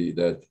certainty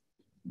that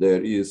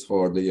there is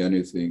hardly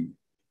anything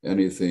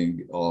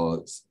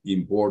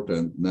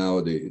important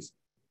nowadays.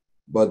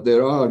 But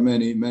there are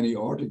many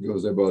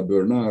articles about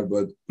Bernard,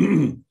 but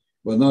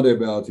but not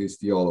about his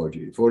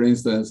theology. For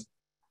instance,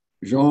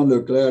 Jean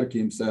Leclerc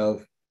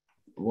himself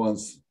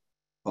once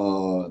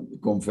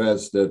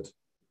confessed that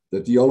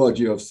the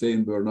theology of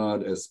Saint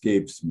Bernard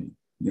escapes me.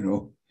 You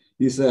know,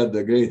 he said,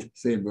 the great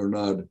Saint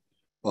Bernard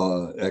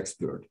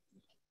expert.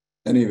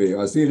 Anyway,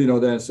 I still did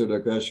not answer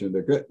the question.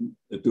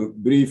 To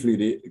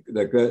briefly,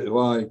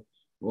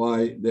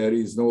 why there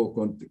is no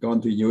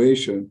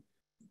continuation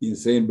in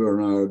Saint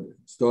Bernard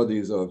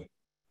studies of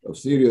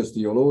serious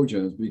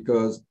theologians,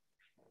 because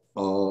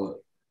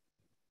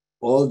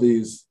all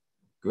these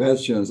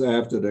questions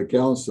after the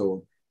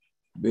council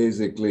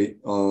basically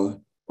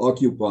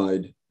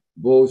occupied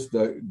both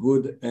the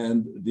good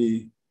and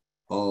the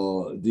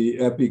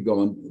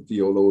epigon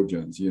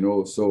theologians, you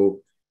know.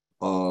 So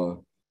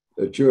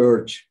the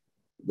church,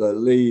 the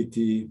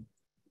laity,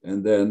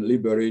 and then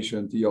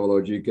liberation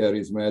theology,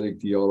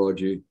 charismatic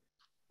theology,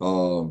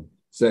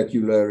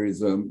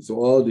 secularism, so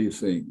all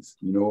these things,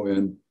 you know,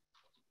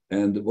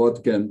 and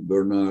what can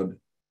Bernard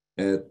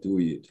add to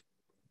it?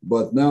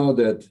 But now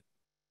that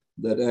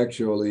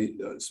actually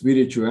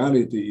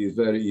spirituality is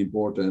very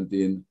important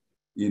in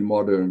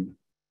modern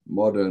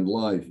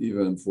life,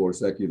 even for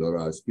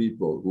secularized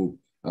people who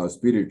are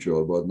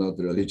spiritual but not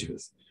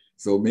religious.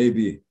 So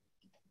maybe,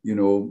 you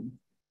know,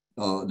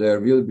 there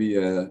will be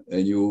a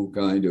new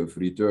kind of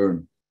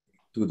return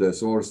to the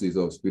sources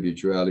of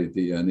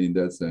spirituality, and in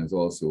that sense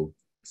also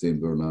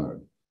Saint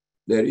Bernard.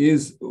 There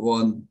is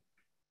one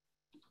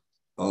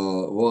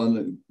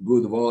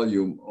good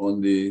volume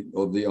of the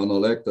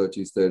Analecta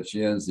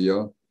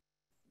Cisterciensia,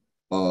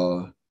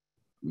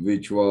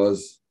 which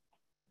was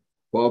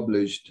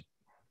published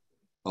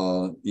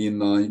in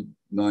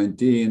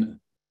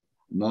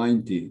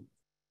 1990,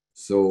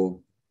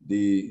 so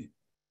the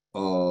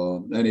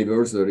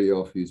anniversary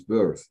of his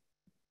birth,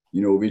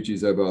 you know, which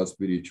is about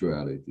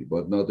spirituality,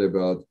 but not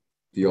about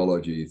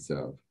theology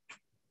itself.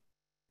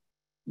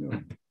 You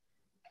know.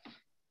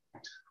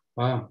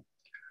 Wow.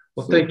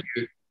 Well, So- thank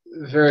you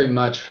very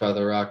much,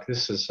 Father Roch.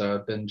 This has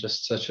been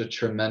just such a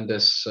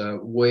tremendous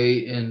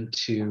way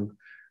into,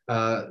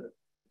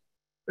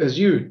 as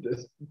you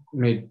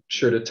made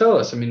sure to tell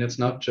us, I mean, it's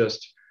not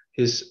just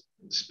his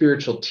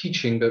spiritual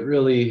teaching, but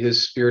really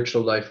his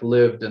spiritual life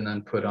lived and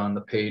then put on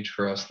the page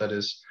for us. That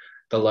is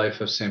the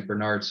life of St.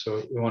 Bernard.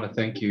 So we want to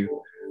thank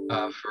you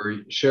for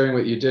sharing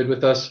what you did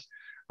with us.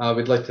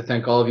 We'd like to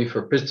thank all of you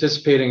for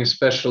participating,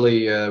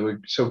 especially we're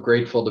so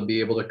grateful to be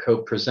able to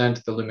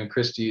co-present the Lumen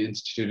Christi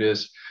Institute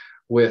is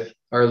with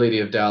Our Lady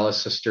of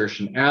Dallas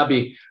Cistercian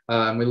Abbey.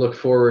 And we look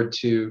forward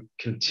to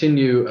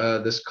continue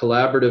this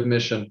collaborative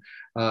mission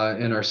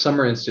in our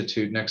summer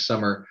institute next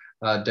summer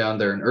down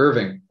there in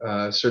Irving.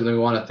 Certainly we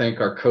want to thank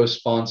our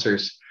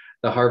co-sponsors,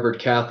 the Harvard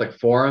Catholic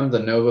Forum, the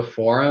Nova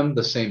Forum,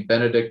 the St.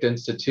 Benedict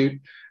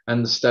Institute,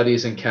 and the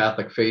Studies in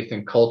Catholic Faith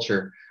and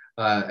Culture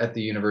at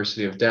the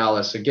University of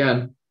Dallas.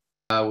 Again,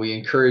 we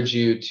encourage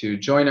you to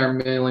join our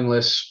mailing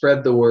list,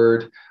 spread the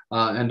word,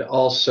 and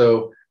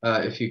also,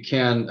 if you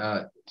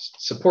can,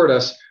 support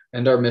us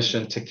and our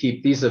mission to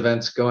keep these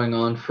events going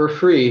on for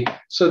free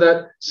so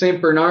that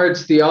St.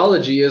 Bernard's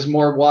theology is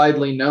more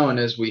widely known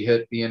as we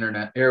hit the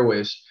internet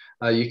airwaves.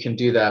 You can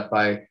do that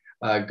by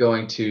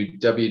going to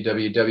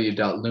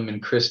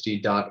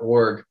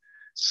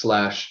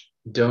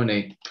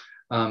www.lumenchristi.org/donate.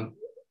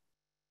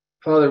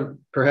 Father,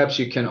 perhaps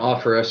you can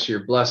offer us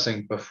your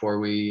blessing before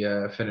we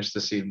finish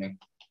this evening.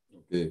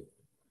 Okay.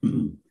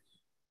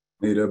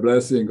 May the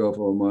blessing of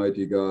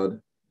Almighty God,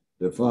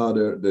 the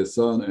Father, the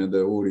Son, and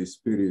the Holy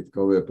Spirit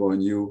come upon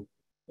you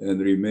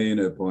and remain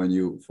upon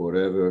you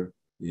forever.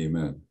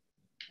 Amen.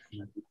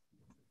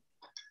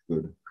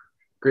 Good.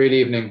 Great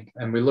evening,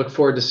 and we look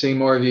forward to seeing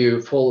more of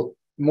you.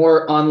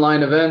 More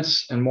online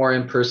events and more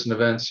in-person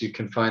events. You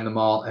can find them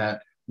all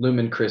at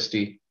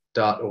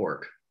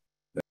lumenchristi.org.